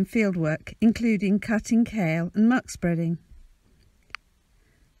involved in field work, including cutting kale and muck spreading.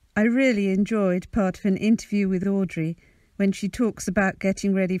 I really enjoyed part of an interview with Audrey when she talks about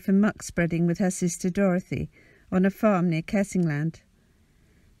getting ready for muck spreading with her sister Dorothy on a farm near Kessingland.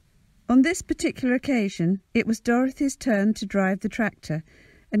 On this particular occasion, it was Dorothy's turn to drive the tractor,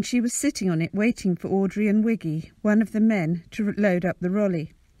 and she was sitting on it waiting for Audrey and Wiggy, one of the men, to load up the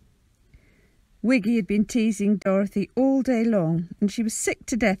rolly. Wiggy had been teasing Dorothy all day long, and she was sick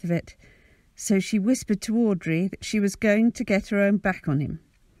to death of it, so she whispered to Audrey that she was going to get her own back on him.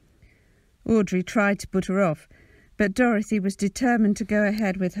 Audrey tried to put her off, but Dorothy was determined to go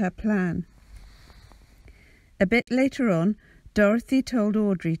ahead with her plan. A bit later on, Dorothy told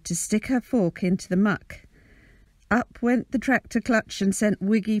Audrey to stick her fork into the muck. Up went the tractor clutch and sent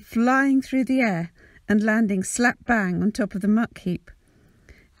Wiggy flying through the air and landing slap bang on top of the muck heap.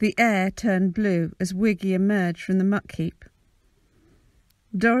 The air turned blue as Wiggy emerged from the muck heap.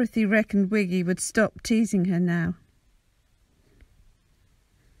 Dorothy reckoned Wiggy would stop teasing her now.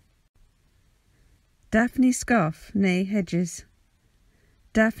 Daphne Scoff, née Hedges.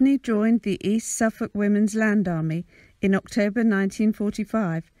 Daphne joined the East Suffolk Women's Land Army in October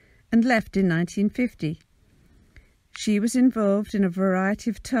 1945 and left in 1950. She was involved in a variety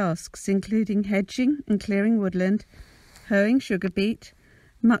of tasks, including hedging and clearing woodland, hoeing sugar beet,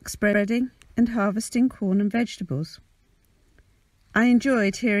 muck spreading, and harvesting corn and vegetables. I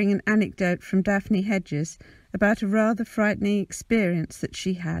enjoyed hearing an anecdote from Daphne Hedges about a rather frightening experience that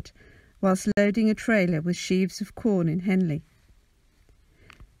she had whilst loading a trailer with sheaves of corn in Henley.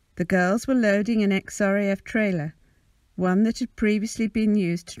 The girls were loading an ex-RAF trailer, one that had previously been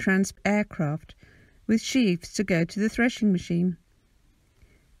used to transport aircraft, with sheaves to go to the threshing machine.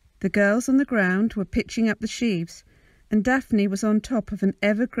 The girls on the ground were pitching up the sheaves, and Daphne was on top of an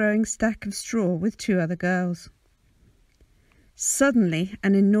ever-growing stack of straw with two other girls. Suddenly,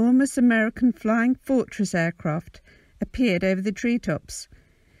 an enormous American Flying Fortress aircraft appeared over the treetops.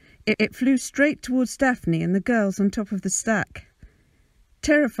 It flew straight towards Daphne and the girls on top of the stack.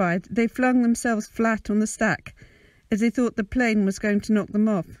 Terrified, they flung themselves flat on the stack, as they thought the plane was going to knock them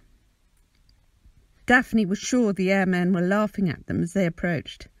off. Daphne was sure the airmen were laughing at them as they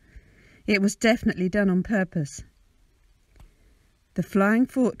approached. It was definitely done on purpose. The Flying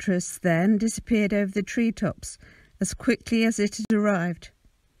Fortress then disappeared over the treetops as quickly as it had arrived.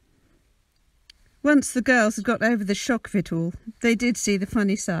 Once the girls had got over the shock of it all, they did see the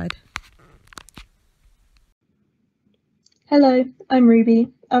funny side. Hello, I'm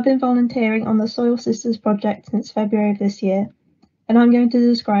Ruby. I've been volunteering on the Soil Sisters project since February of this year, and I'm going to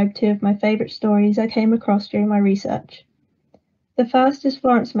describe two of my favourite stories I came across during my research. The first is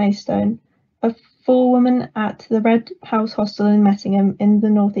Florence Maystone, a forewoman at the Red House Hostel in Messingham in the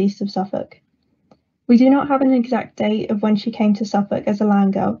northeast of Suffolk. We do not have an exact date of when she came to Suffolk as a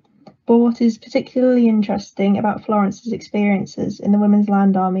land girl, but what is particularly interesting about Florence's experiences in the Women's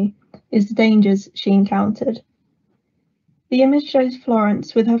Land Army is the dangers she encountered. The image shows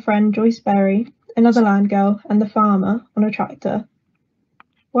Florence with her friend Joyce Berry, another land girl, and the farmer on a tractor.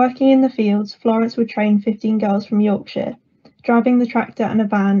 Working in the fields, Florence would train 15 girls from Yorkshire, driving the tractor and a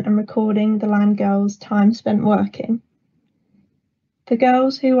van and recording the land girls' time spent working. The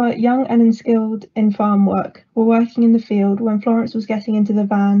girls, who were young and unskilled in farm work, were working in the field when Florence was getting into the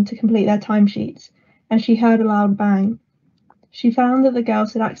van to complete their timesheets, and she heard a loud bang. She found that the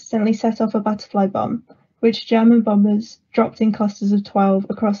girls had accidentally set off a butterfly bomb, which German bombers dropped in clusters of 12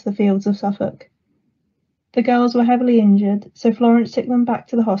 across the fields of Suffolk. The girls were heavily injured, so Florence took them back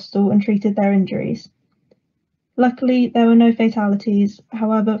to the hostel and treated their injuries. Luckily, there were no fatalities.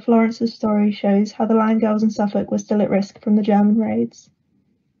 However, Florence's story shows how the land girls in Suffolk were still at risk from the German raids.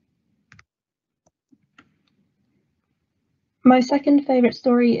 My second favourite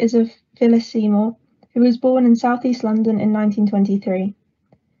story is of Phyllis Seymour, who was born in southeast London in 1923.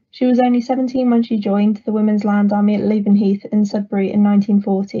 She was only 17 when she joined the Women's Land Army at Leavenheath in Sudbury in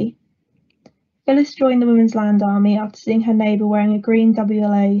 1940. Phyllis joined the Women's Land Army after seeing her neighbour wearing a green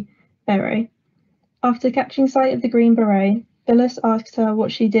WLA beret. After catching sight of the green beret, Phyllis asked her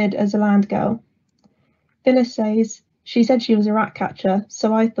what she did as a land girl. Phyllis says, "She said she was a rat catcher,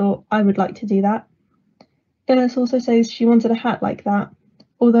 so I thought I would like to do that." Phyllis also says she wanted a hat like that,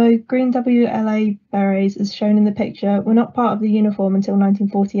 although green WLA berets, as shown in the picture, were not part of the uniform until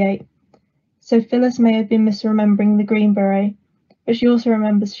 1948. So Phyllis may have been misremembering the green beret, but she also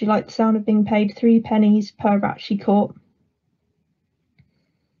remembers she liked the sound of being paid 3 pennies per rat she caught.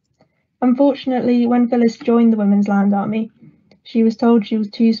 Unfortunately, when Phyllis joined the Women's Land Army, she was told she was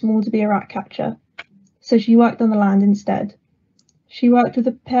too small to be a rat catcher, so she worked on the land instead. She worked with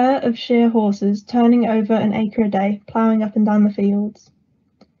a pair of shear horses, turning over an acre a day, ploughing up and down the fields.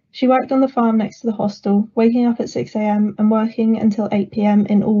 She worked on the farm next to the hostel, waking up at 6 a.m. and working until 8 p.m.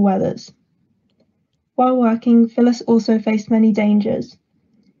 in all weathers. While working, Phyllis also faced many dangers.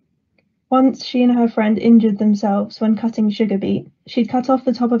 Once she and her friend injured themselves when cutting sugar beet. She'd cut off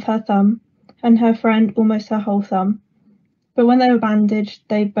the top of her thumb, and her friend almost her whole thumb. But when they were bandaged,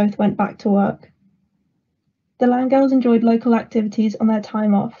 they both went back to work. The land girls enjoyed local activities on their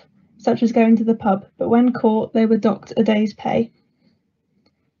time off, such as going to the pub, but when caught, they were docked a day's pay.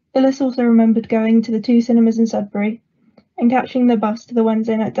 Phyllis also remembered going to the 2 cinemas in Sudbury and catching the bus to the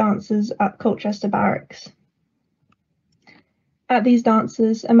Wednesday night dances at Colchester Barracks. At these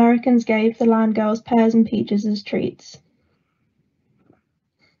dances, Americans gave the land girls pears and peaches as treats.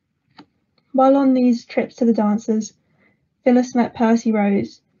 While on these trips to the dances, Phyllis met Percy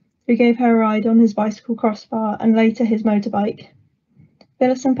Rose, who gave her a ride on his bicycle crossbar and later his motorbike.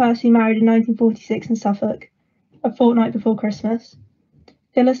 Phyllis and Percy married in 1946 in Suffolk, a fortnight before Christmas.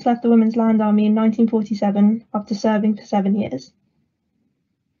 Phyllis left the Women's Land Army in 1947 after serving for 7 years.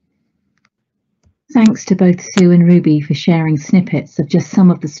 Thanks to both Sue and Ruby for sharing snippets of just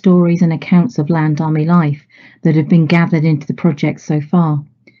some of the stories and accounts of Land Army life that have been gathered into the project so far.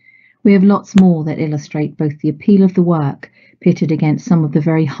 We have lots more that illustrate both the appeal of the work pitted against some of the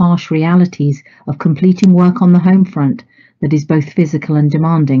very harsh realities of completing work on the home front that is both physical and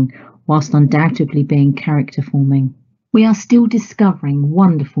demanding, whilst undoubtedly being character forming. We are still discovering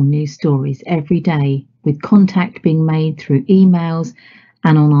wonderful news stories every day, with contact being made through emails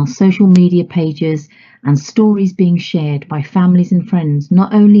and on our social media pages, and stories being shared by families and friends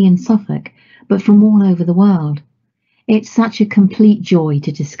not only in Suffolk but from all over the world. It's such a complete joy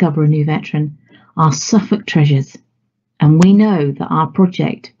to discover a new veteran, our Suffolk treasures. And we know that our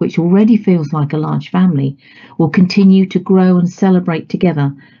project, which already feels like a large family, will continue to grow and celebrate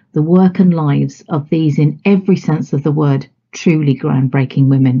together the work and lives of these, in every sense of the word, truly groundbreaking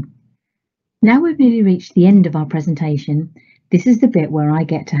women. Now we've nearly reached the end of our presentation. This is the bit where I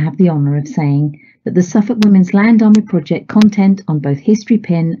get to have the honour of saying that the Suffolk Women's Land Army project content on both History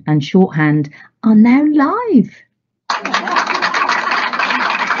Pin and Shorthand are now live.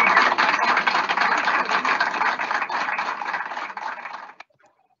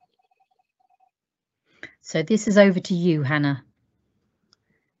 So this is over to you, Hannah.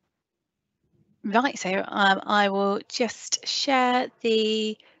 Right, so I will just share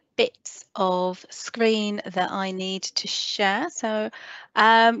the bits of screen that I need to share. So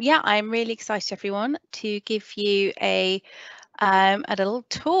yeah, I'm really excited, everyone, to give you a little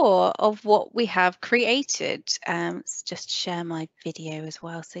tour of what we have created. Let's just share my video as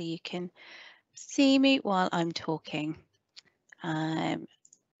well so you can see me while I'm talking. There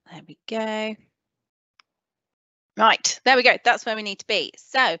we go. Right, there we go. That's where we need to be.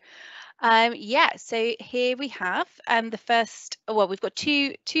 So yeah, so here we have the first, well, we've got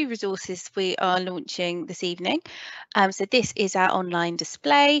two resources we are launching this evening. So this is our online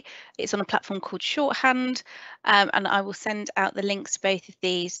display. It's on a platform called Shorthand, and I will send out the links to both of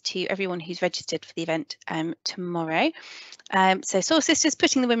these to everyone who's registered for the event tomorrow. So Soil Sisters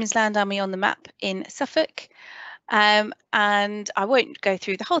putting the Women's Land Army on the map in Suffolk. And I won't go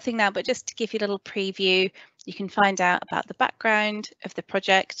through the whole thing now, but just to give you a little preview, You can find out about the background of the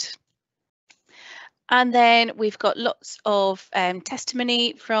project. And then we've got lots of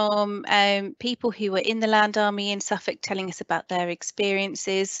testimony from people who were in the Land Army in Suffolk telling us about their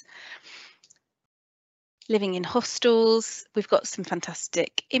experiences living in hostels. We've got some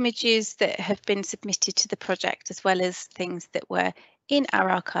fantastic images that have been submitted to the project, as well as things that were in our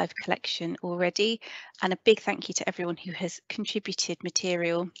archive collection already. And a big thank you to everyone who has contributed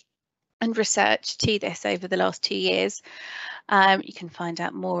material and research to this over the last 2 years. You can find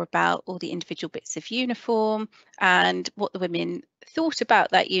out more about all the individual bits of uniform and what the women thought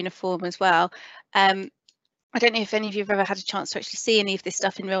about that uniform as well. I don't know if any of you have ever had a chance to actually see any of this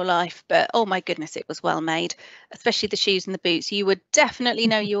stuff in real life, but oh my goodness, it was well made, especially the shoes and the boots. You would definitely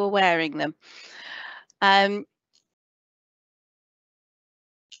know you were wearing them.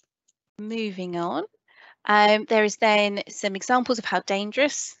 Moving on, there is then some examples of how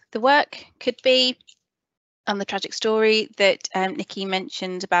dangerous the work could be, and the tragic story that Nicky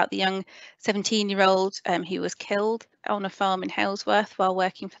mentioned about the young 17-year-old who was killed on a farm in Halesworth while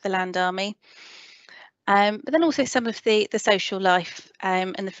working for the Land Army. But then also some of the social life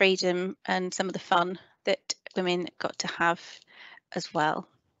and the freedom and some of the fun that women got to have as well.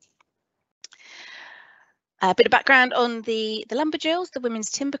 A bit of background on the Lumberjills, the Women's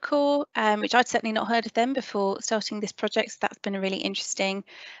Timber Corps, which I'd certainly not heard of them before starting this project. So that's been a really interesting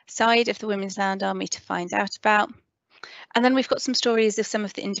side of the Women's Land Army to find out about. And then we've got some stories of some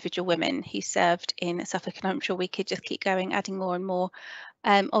of the individual women who served in Suffolk, and I'm sure we could just keep going, adding more and more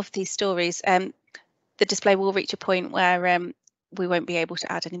of these stories. The display will reach a point where we won't be able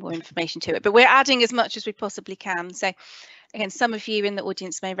to add any more information to it, but we're adding as much as we possibly can. So again, some of you in the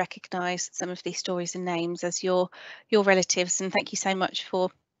audience may recognise some of these stories and names as your relatives, and thank you so much for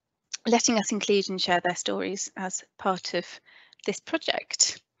letting us include and share their stories as part of this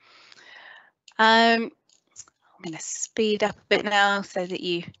project. I'm going to speed up a bit now so that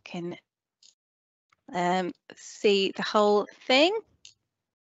you can see the whole thing.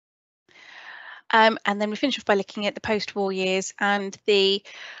 And then we finish off by looking at the post-war years and the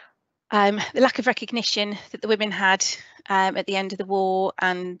lack of recognition that the women had at the end of the war,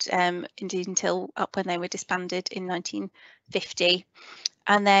 and indeed until up when they were disbanded in 1950.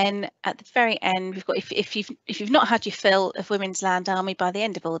 And then at the very end, we've got, if you've not had your fill of Women's Land Army by the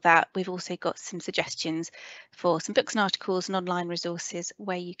end of all that, we've also got some suggestions for some books and articles and online resources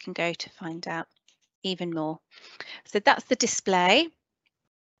where you can go to find out even more. So that's the display.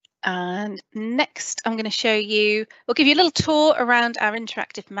 And next I'm going to show you, we'll give you a little tour around our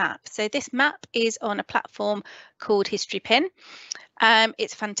interactive map. So this map is on a platform called History Pin.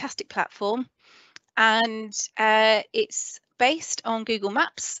 It's a fantastic platform, and it's based on Google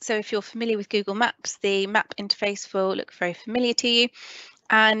Maps. So if you're familiar with Google Maps, the map interface will look very familiar to you,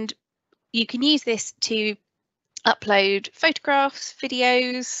 and you can use this to upload photographs,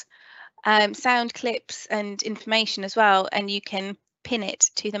 videos, sound clips and information as well, and you can pin it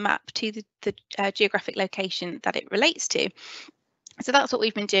to the map, to the geographic location that it relates to. So that's what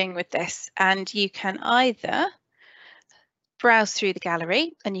we've been doing with this, and you can either browse through the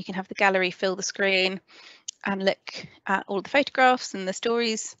gallery, and you can have the gallery fill the screen and look at all the photographs and the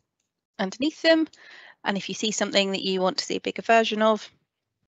stories underneath them, and if you see something that you want to see a bigger version of,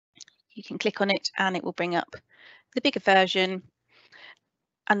 you can click on it and it will bring up the bigger version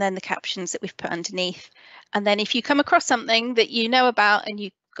and then the captions that we've put underneath. And then if you come across something that you know about and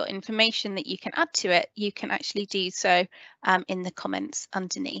you've got information that you can add to it, you can actually do so in the comments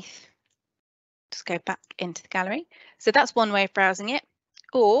underneath. Just go back into the gallery. So that's one way of browsing it.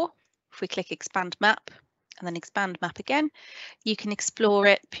 Or if we click expand map and then expand map again, you can explore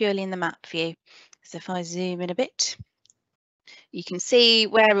it purely in the map view. So if I zoom in a bit, you can see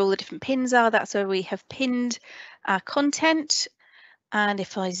where all the different pins are. That's where we have pinned our content. And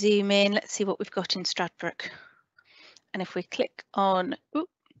if I zoom in, let's see what we've got in Stradbroke. And if we click on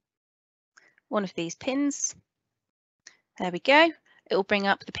one of these pins, there we go. It will bring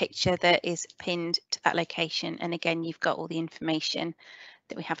up the picture that is pinned to that location. And again, you've got all the information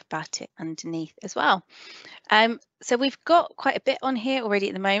that we have about it underneath as well. So we've got quite a bit on here already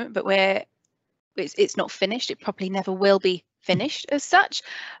at the moment, but it's not finished. It probably never will be finished as such.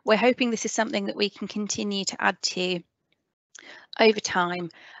 We're hoping this is something that we can continue to add to over time,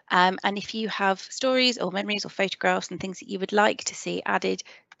 and if you have stories or memories or photographs and things that you would like to see added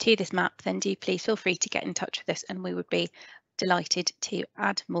to this map, then do please feel free to get in touch with us, and we would be delighted to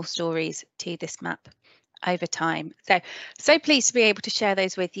add more stories to this map over time. So pleased to be able to share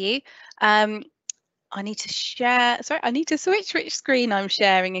those with you. I need to switch which screen I'm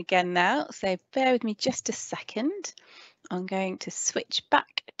sharing again now, so bear with me just a second. I'm going to switch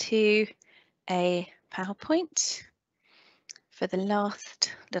back to a PowerPoint for the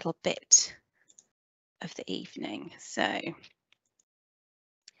last little bit of the evening. So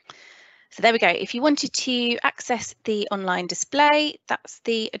there we go. If you wanted to access the online display, that's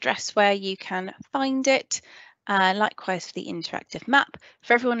the address where you can find it. Likewise for the interactive map.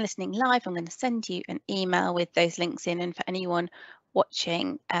 For everyone listening live, I'm going to send you an email with those links in, and for anyone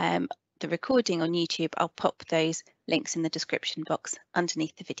watching the recording on YouTube, I'll pop those links in the description box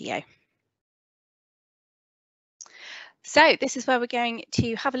underneath the video. So this is where we're going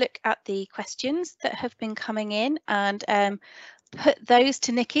to have a look at the questions that have been coming in and put those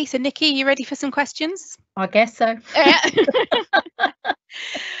to Nicky. So Nicky, are you ready for some questions? I guess so. Yeah.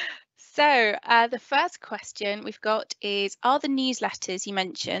 So the first question we've got is, are the newsletters you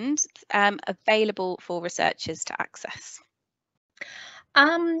mentioned available for researchers to access?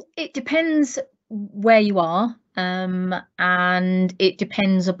 It depends where you are, and it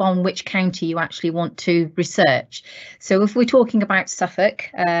depends upon which county you actually want to research. So if we're talking about Suffolk,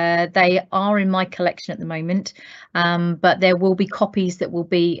 they are in my collection at the moment, but there will be copies that will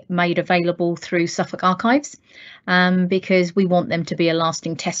be made available through Suffolk Archives, because we want them to be a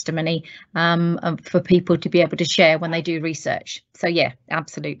lasting testimony for people to be able to share when they do research. So yeah,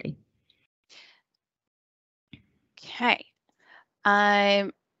 absolutely. Okay.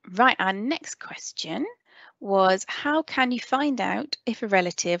 Right, our next question was, how can you find out if a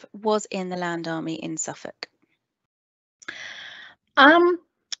relative was in the Land Army in Suffolk?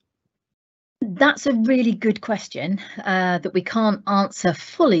 That's a really good question that we can't answer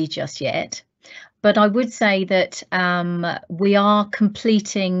fully just yet. But I would say that we are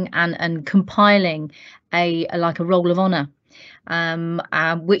completing and compiling a roll of honour,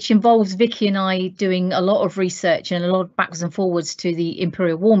 which involves Vicky and I doing a lot of research and a lot of backwards and forwards to the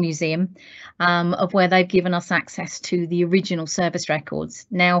Imperial War Museum, of where they've given us access to the original service records.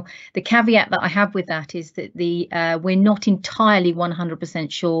 Now, the caveat that I have with that is that we're not entirely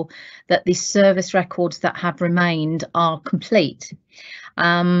 100% sure that the service records that have remained are complete.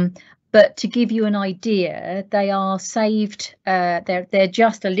 But to give you an idea, they are saved. They're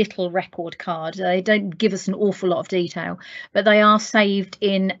just a little record card. They don't give us an awful lot of detail, but they are saved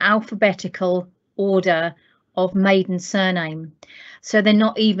in alphabetical order of maiden surname. So they're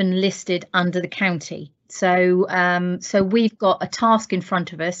not even listed under the county. So so we've got a task in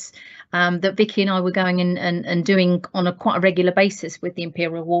front of us that Vicky and I were going and doing on quite a regular basis with the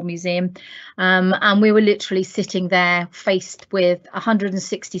Imperial War Museum, and we were literally sitting there faced with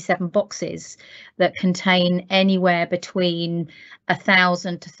 167 boxes that contain anywhere between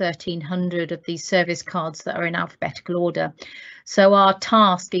 1,000 to 1,300 of these service cards that are in alphabetical order. So our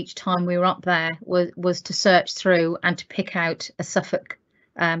task each time we were up there was to search through and to pick out a Suffolk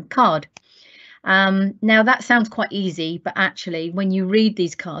card. Now that sounds quite easy, but actually when you read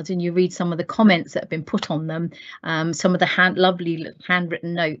these cards and you read some of the comments that have been put on them, some of the lovely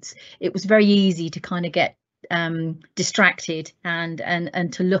handwritten notes, it was very easy to kind of get distracted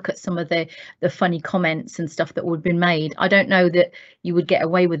and to look at some of the funny comments and stuff that would have been made. I don't know that you would get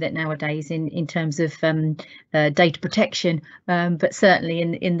away with it nowadays in terms of data protection, but certainly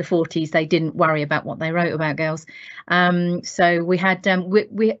in the 40s they didn't worry about what they wrote about, girls. So we had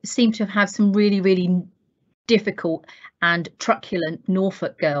we seem to have some really difficult and truculent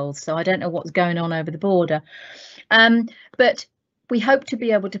Norfolk girls, so I don't know what's going on over the border, but we hope to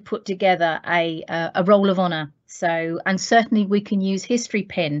be able to put together a roll of honour. So, and certainly we can use History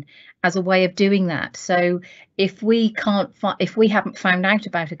Pin as a way of doing that. So if we haven't found out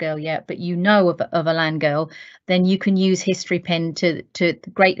about a girl yet, but you know of a land girl, then you can use History Pin to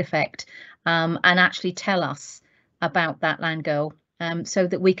great effect, and actually tell us about that land girl, so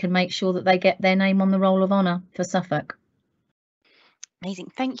that we can make sure that they get their name on the roll of honour for Suffolk.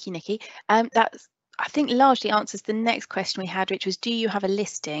 Amazing, thank you, Nicky. That's, I think, largely answers the next question we had, which was, do you have a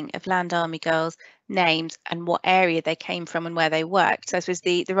listing of Land Army girls' names and what area they came from and where they worked? So I suppose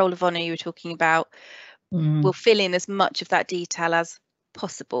the roll of honour you were talking about will fill in as much of that detail as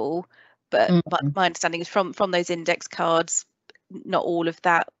possible, but my understanding is from those index cards, not all of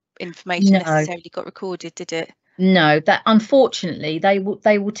that information necessarily got recorded, did it? No, that unfortunately they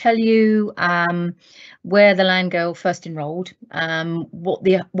will tell you where the land girl first enrolled, what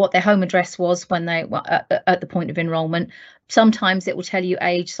their home address was when they were at the point of enrolment. Sometimes it will tell you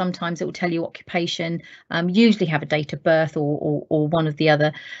age, sometimes it will tell you occupation, usually have a date of birth or one of the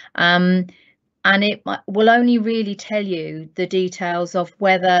other. And it will only really tell you the details of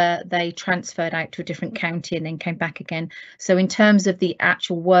whether they transferred out to a different county and then came back again. So in terms of the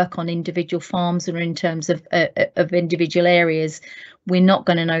actual work on individual farms or in terms of individual areas, we're not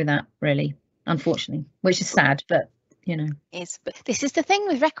going to know that really, unfortunately, which is sad, but you know. But this is the thing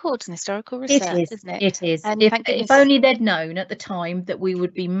with records and historical research, isn't it? It is. And If only they'd known at the time that we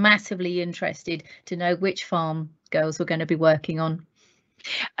would be massively interested to know which farm girls were going to be working on.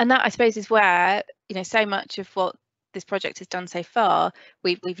 And that, I suppose, is where, you know, so much of what this project has done so far,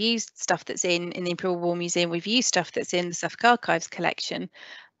 we've used stuff that's in the Imperial War Museum, we've used stuff that's in the Suffolk Archives collection,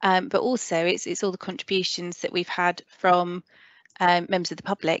 but also it's all the contributions that we've had from members of the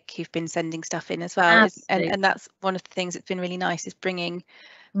public who've been sending stuff in as well. And that's one of the things that's been really nice, is bringing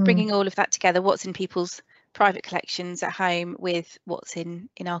all of that together, what's in people's private collections at home with what's in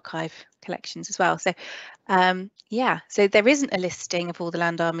archive collections as well. So yeah, so there isn't a listing of all the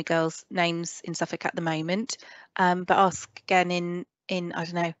Land Army girls' names in Suffolk at the moment, but ask again in I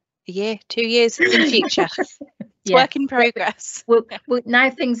don't know, a year, 2 years in future. It's work in progress. Well, now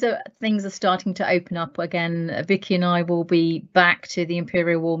things are starting to open up again. Vicky and I will be back to the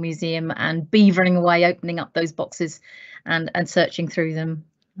Imperial War Museum and beavering away, opening up those boxes and searching through them.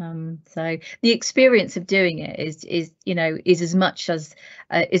 So the experience of doing it is as much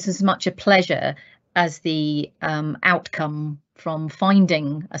a pleasure as the outcome from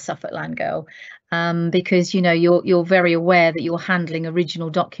finding a Suffolk land girl, because you're very aware that you're handling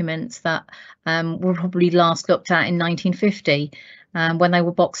original documents that were probably last looked at in 1950 when they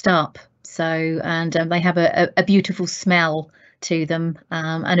were boxed up. So they have a beautiful smell to them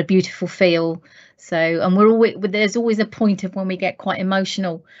and a beautiful feel. So there's always a point of when we get quite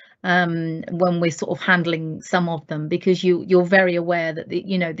emotional when we're sort of handling some of them, because you're very aware that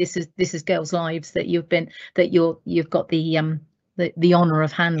this is girls' lives that you've got the honour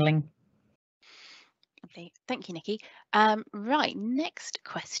of handling. Lovely. Thank you, Nicky. Right, next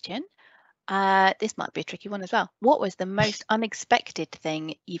question. This might be a tricky one as well. What was the most unexpected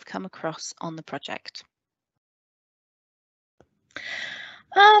thing you've come across on the project?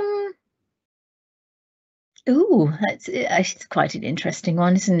 It's quite an interesting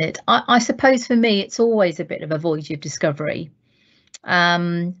one, isn't it? I suppose for me it's always a bit of a voyage of discovery.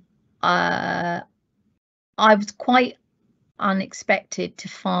 I was quite unexpected to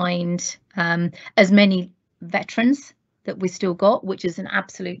find as many veterans that we still got, which is an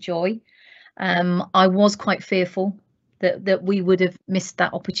absolute joy. I was quite fearful that we would have missed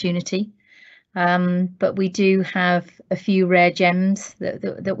that opportunity, but we do have a few rare gems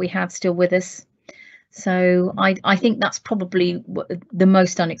that we have still with us. So I think that's probably the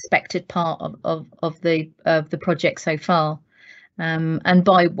most unexpected part of the project so far, and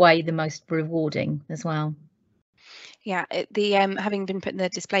by way the most rewarding as well. Yeah, the having been putting the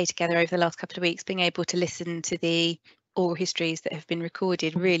display together over the last couple of weeks, being able to listen to the oral histories that have been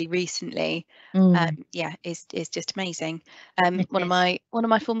recorded really recently, yeah, is just amazing. One of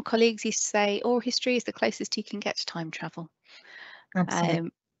my former colleagues used to say oral history is the closest you can get to time travel.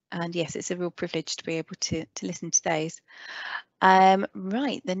 Absolutely. And yes, it's a real privilege to be able to listen to those.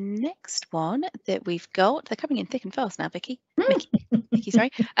 Right, the next one that we've got, they're coming in thick and fast now, Vicky. Nicky,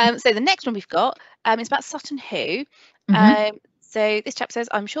 sorry. So the next one we've got is about Sutton Hoo. So this chap says,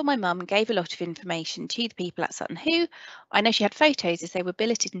 I'm sure my mum gave a lot of information to the people at Sutton Hoo. I know she had photos as they were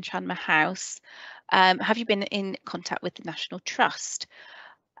billeted in Tranmere House. Have you been in contact with the National Trust?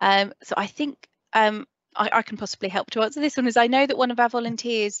 So I think I can possibly help to answer this one, as I know that one of our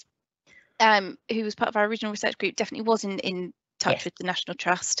volunteers who was part of our original research group definitely was in touch with the National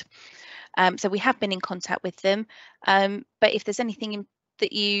Trust. So we have been in contact with them. But if there's anything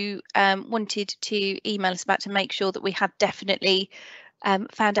that you wanted to email us about to make sure that we had definitely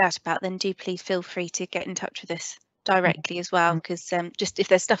found out about, then do please feel free to get in touch with us directly as well, because just if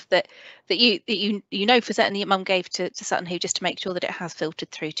there's stuff that you know for certain that your mum gave to Sutton Hoo, just to make sure that it has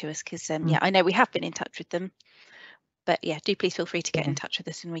filtered through to us, because yeah, I know we have been in touch with them, but yeah, do please feel free to get in touch with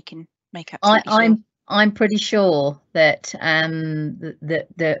us and we can make absolutely sure. I'm pretty sure that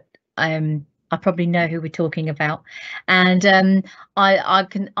I probably know who we're talking about, and I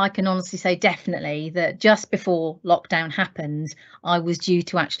can honestly say definitely that just before lockdown happened, I was due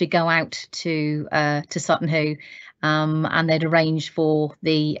to actually go out to Sutton Hoo, and they'd arranged for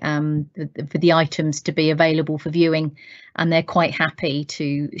the items to be available for viewing, and they're quite happy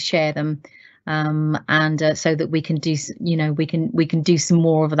to share them. And so that we can do, we can do some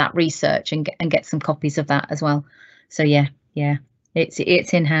more of that research and get some copies of that as well. So yeah, it's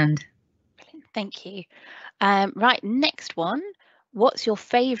in hand. Brilliant. Thank you. Right, next one. What's your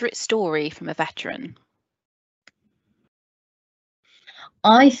favourite story from a veteran?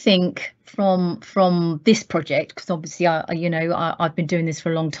 I think from this project, because obviously I've been doing this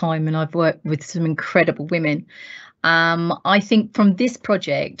for a long time and I've worked with some incredible women. I think from this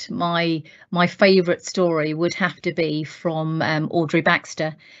project, my favourite story would have to be from Audrey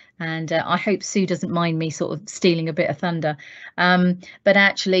Baxter, And I hope Sue doesn't mind me sort of stealing a bit of thunder. But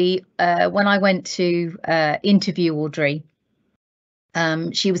actually, when I went to interview Audrey,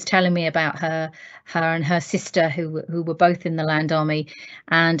 she was telling me about her and her sister who were both in the Land Army,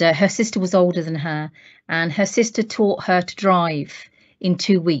 and her sister was older than her, and her sister taught her to drive in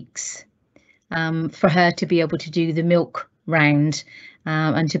 2 weeks for her to be able to do the milk round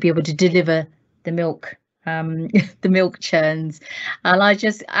and to be able to deliver the milk, the milk churns. And I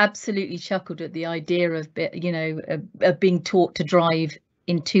just absolutely chuckled at the idea of, you know, of being taught to drive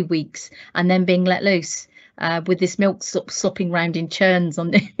in 2 weeks and then being let loose. With this milk slopping round in churns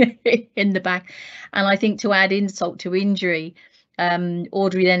on in the back. And I think to add insult to injury,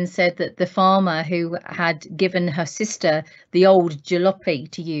 Audrey then said that the farmer who had given her sister the old jalopy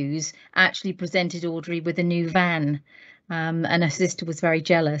to use actually presented Audrey with a new van. And her sister was very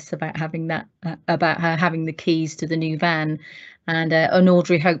jealous about having that, about her having the keys to the new van. And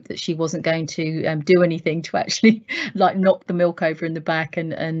Audrey hoped that she wasn't going to do anything to actually like knock the milk over in the back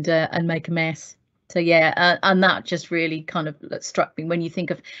and make a mess. So yeah, and that just really kind of struck me when you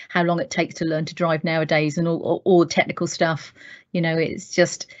think of how long it takes to learn to drive nowadays and all technical stuff. You know, it's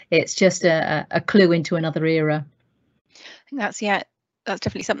just a clue into another era. I think that's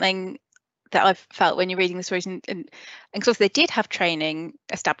definitely something that I've felt when you're reading the stories, and because they did have training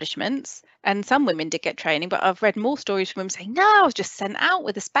establishments, and some women did get training, but I've read more stories from women saying, no, I was just sent out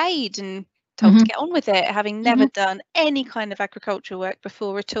with a spade and told to get on with it, having never done any kind of agricultural work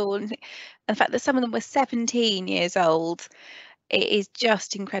before at all. And the fact that some of them were 17 years old, it is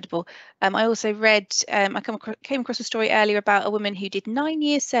just incredible. I also read, I came across a story earlier about a woman who did 9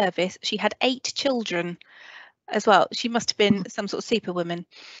 years service. She had 8 children as well. She must have been some sort of superwoman.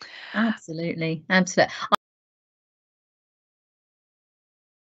 Absolutely.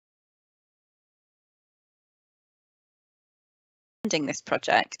 Funding this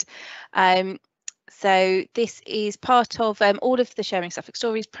project. So this is part of all of the Sharing Suffolk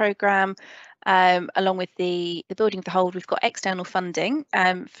Stories programme, along with the building of the hold. We've got external funding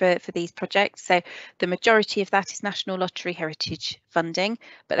for these projects. So the majority of that is National Lottery Heritage funding,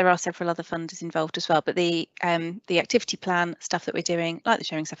 but there are several other funders involved as well. But the activity plan stuff that we're doing, like the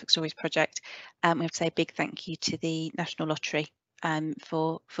Sharing Suffolk Stories project, we have to say a big thank you to the National Lottery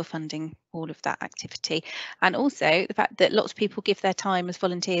for funding all of that activity, and also the fact that lots of people give their time as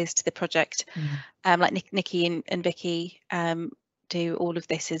volunteers to the project, like Nicky and Vicky do all of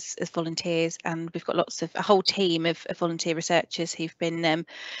this as volunteers, and we've got a whole team of volunteer researchers who've been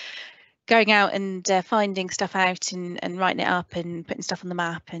going out and finding stuff out and writing it up and putting stuff on the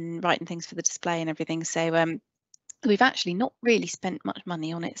map and writing things for the display and everything. So we've actually not really spent much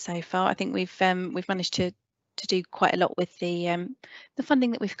money on it so far. I think we've managed to do quite a lot with the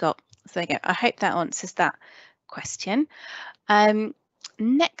funding that we've got. So there you go. I hope that answers that question.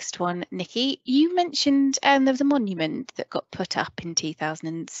 Next one, Nicky, you mentioned there was a monument that got put up in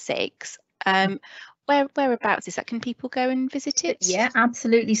 2006. Whereabouts is that? Can people go and visit it? Yeah,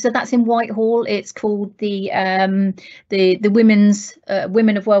 absolutely. So that's in Whitehall. It's called the Women's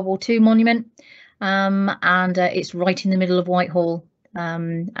Women of World War II Monument, and it's right in the middle of Whitehall.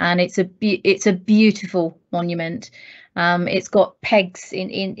 And it's a beautiful monument. It's got pegs in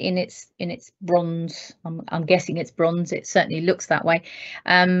its bronze. I'm guessing it's bronze. It certainly looks that way.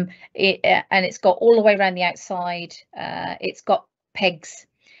 And it's got all the way around the outside. It's got pegs,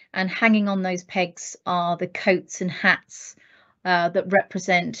 and hanging on those pegs are the coats and hats that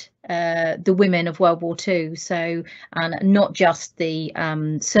represent the women of World War II. So, and not just the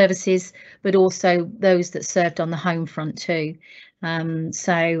services, but also those that served on the home front too.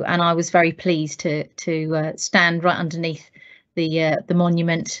 So, and I was very pleased to stand right underneath the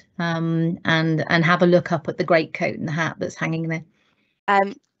monument and have a look up at the great coat and the hat that's hanging there.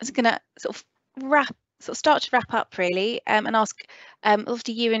 I was going to start to wrap up really, and ask.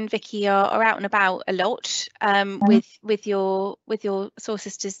 Obviously, you and Vicky are out and about a lot with your Soil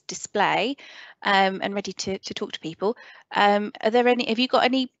Sisters display, and ready to talk to people. Are there any? Have you got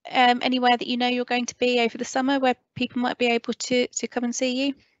any anywhere that you know you're going to be over the summer where people might be able to come and see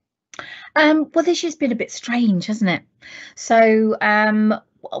you? Well, this year's been a bit strange, hasn't it? So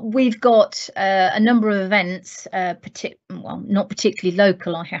we've got a number of events, not particularly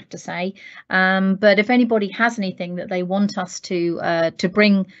local, I have to say. But if anybody has anything that they want us to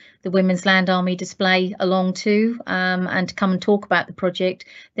bring the Women's Land Army display along to, and to come and talk about the project,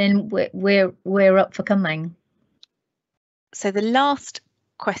 then we're up for coming. So the last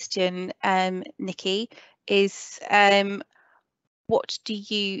question, Nicky, is what do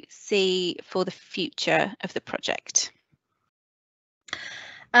you see for the future of the project?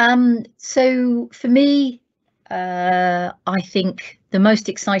 So for me, I think the most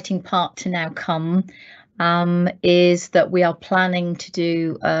exciting part to now come is that we are planning to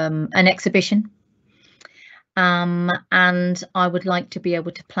do an exhibition. And I would like to be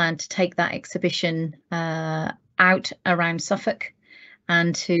able to plan to take that exhibition out around Suffolk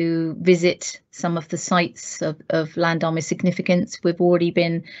and to visit some of the sites of Land Army significance. We've already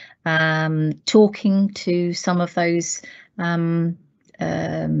been talking to some of those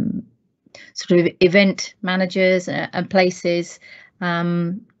sort of event managers and places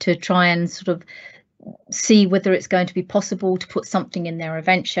to try and sort of see whether it's going to be possible to put something in their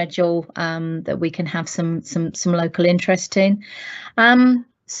event schedule that we can have some local interest in.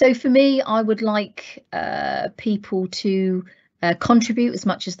 So for me, I would like people to contribute as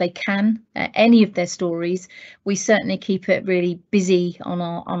much as they can, any of their stories. We certainly keep it really busy on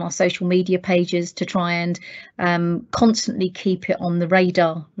our social media pages to try and constantly keep it on the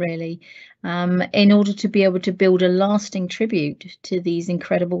radar, really, in order to be able to build a lasting tribute to these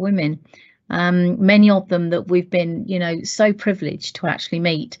incredible women. Many of them that we've been, you know, so privileged to actually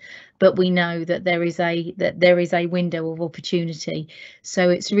meet, but we know that there is a window of opportunity. So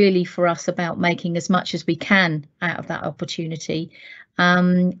it's really for us about making as much as we can out of that opportunity,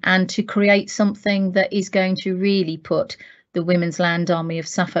 and to create something that is going to really put the Women's Land Army of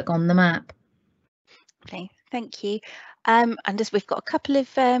Suffolk on the map. Okay, thank you. And as we've got a couple of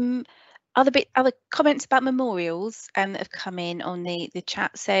other comments about memorials that have come in on the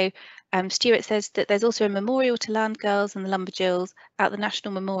chat. So Stuart says that there's also a memorial to land girls and the lumberjills at the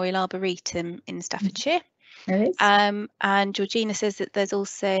National Memorial Arboretum in Staffordshire. There is. And Georgina says that there's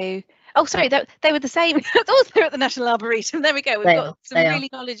also, oh sorry, they were the same. It's also at the National Arboretum. There we go. We've got some really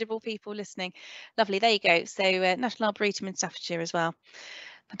knowledgeable people listening. Lovely. There you go. So National Arboretum in Staffordshire as well.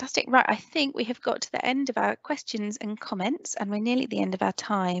 Fantastic. Right, I think we have got to the end of our questions and comments, and we're nearly at the end of our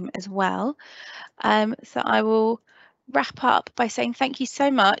time as well. So I will wrap up by saying thank you so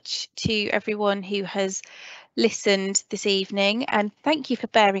much to everyone who has listened this evening, and thank you for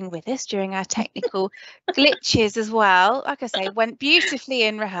bearing with us during our technical glitches as well. Like I say, went beautifully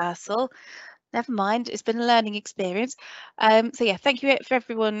in rehearsal. Never mind, it's been a learning experience. So yeah, thank you for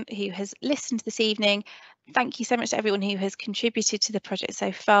everyone who has listened this evening. Thank you so much to everyone who has contributed to the project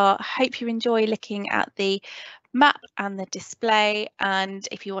so far. I hope you enjoy looking at the map and the display, and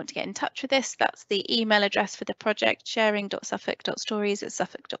if you want to get in touch with us, that's the email address for the project,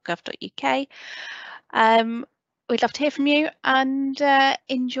 sharing.suffolk.stories@suffolk.gov.uk. We'd love to hear from you, and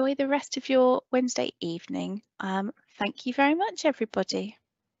enjoy the rest of your Wednesday evening. Thank you very much, everybody.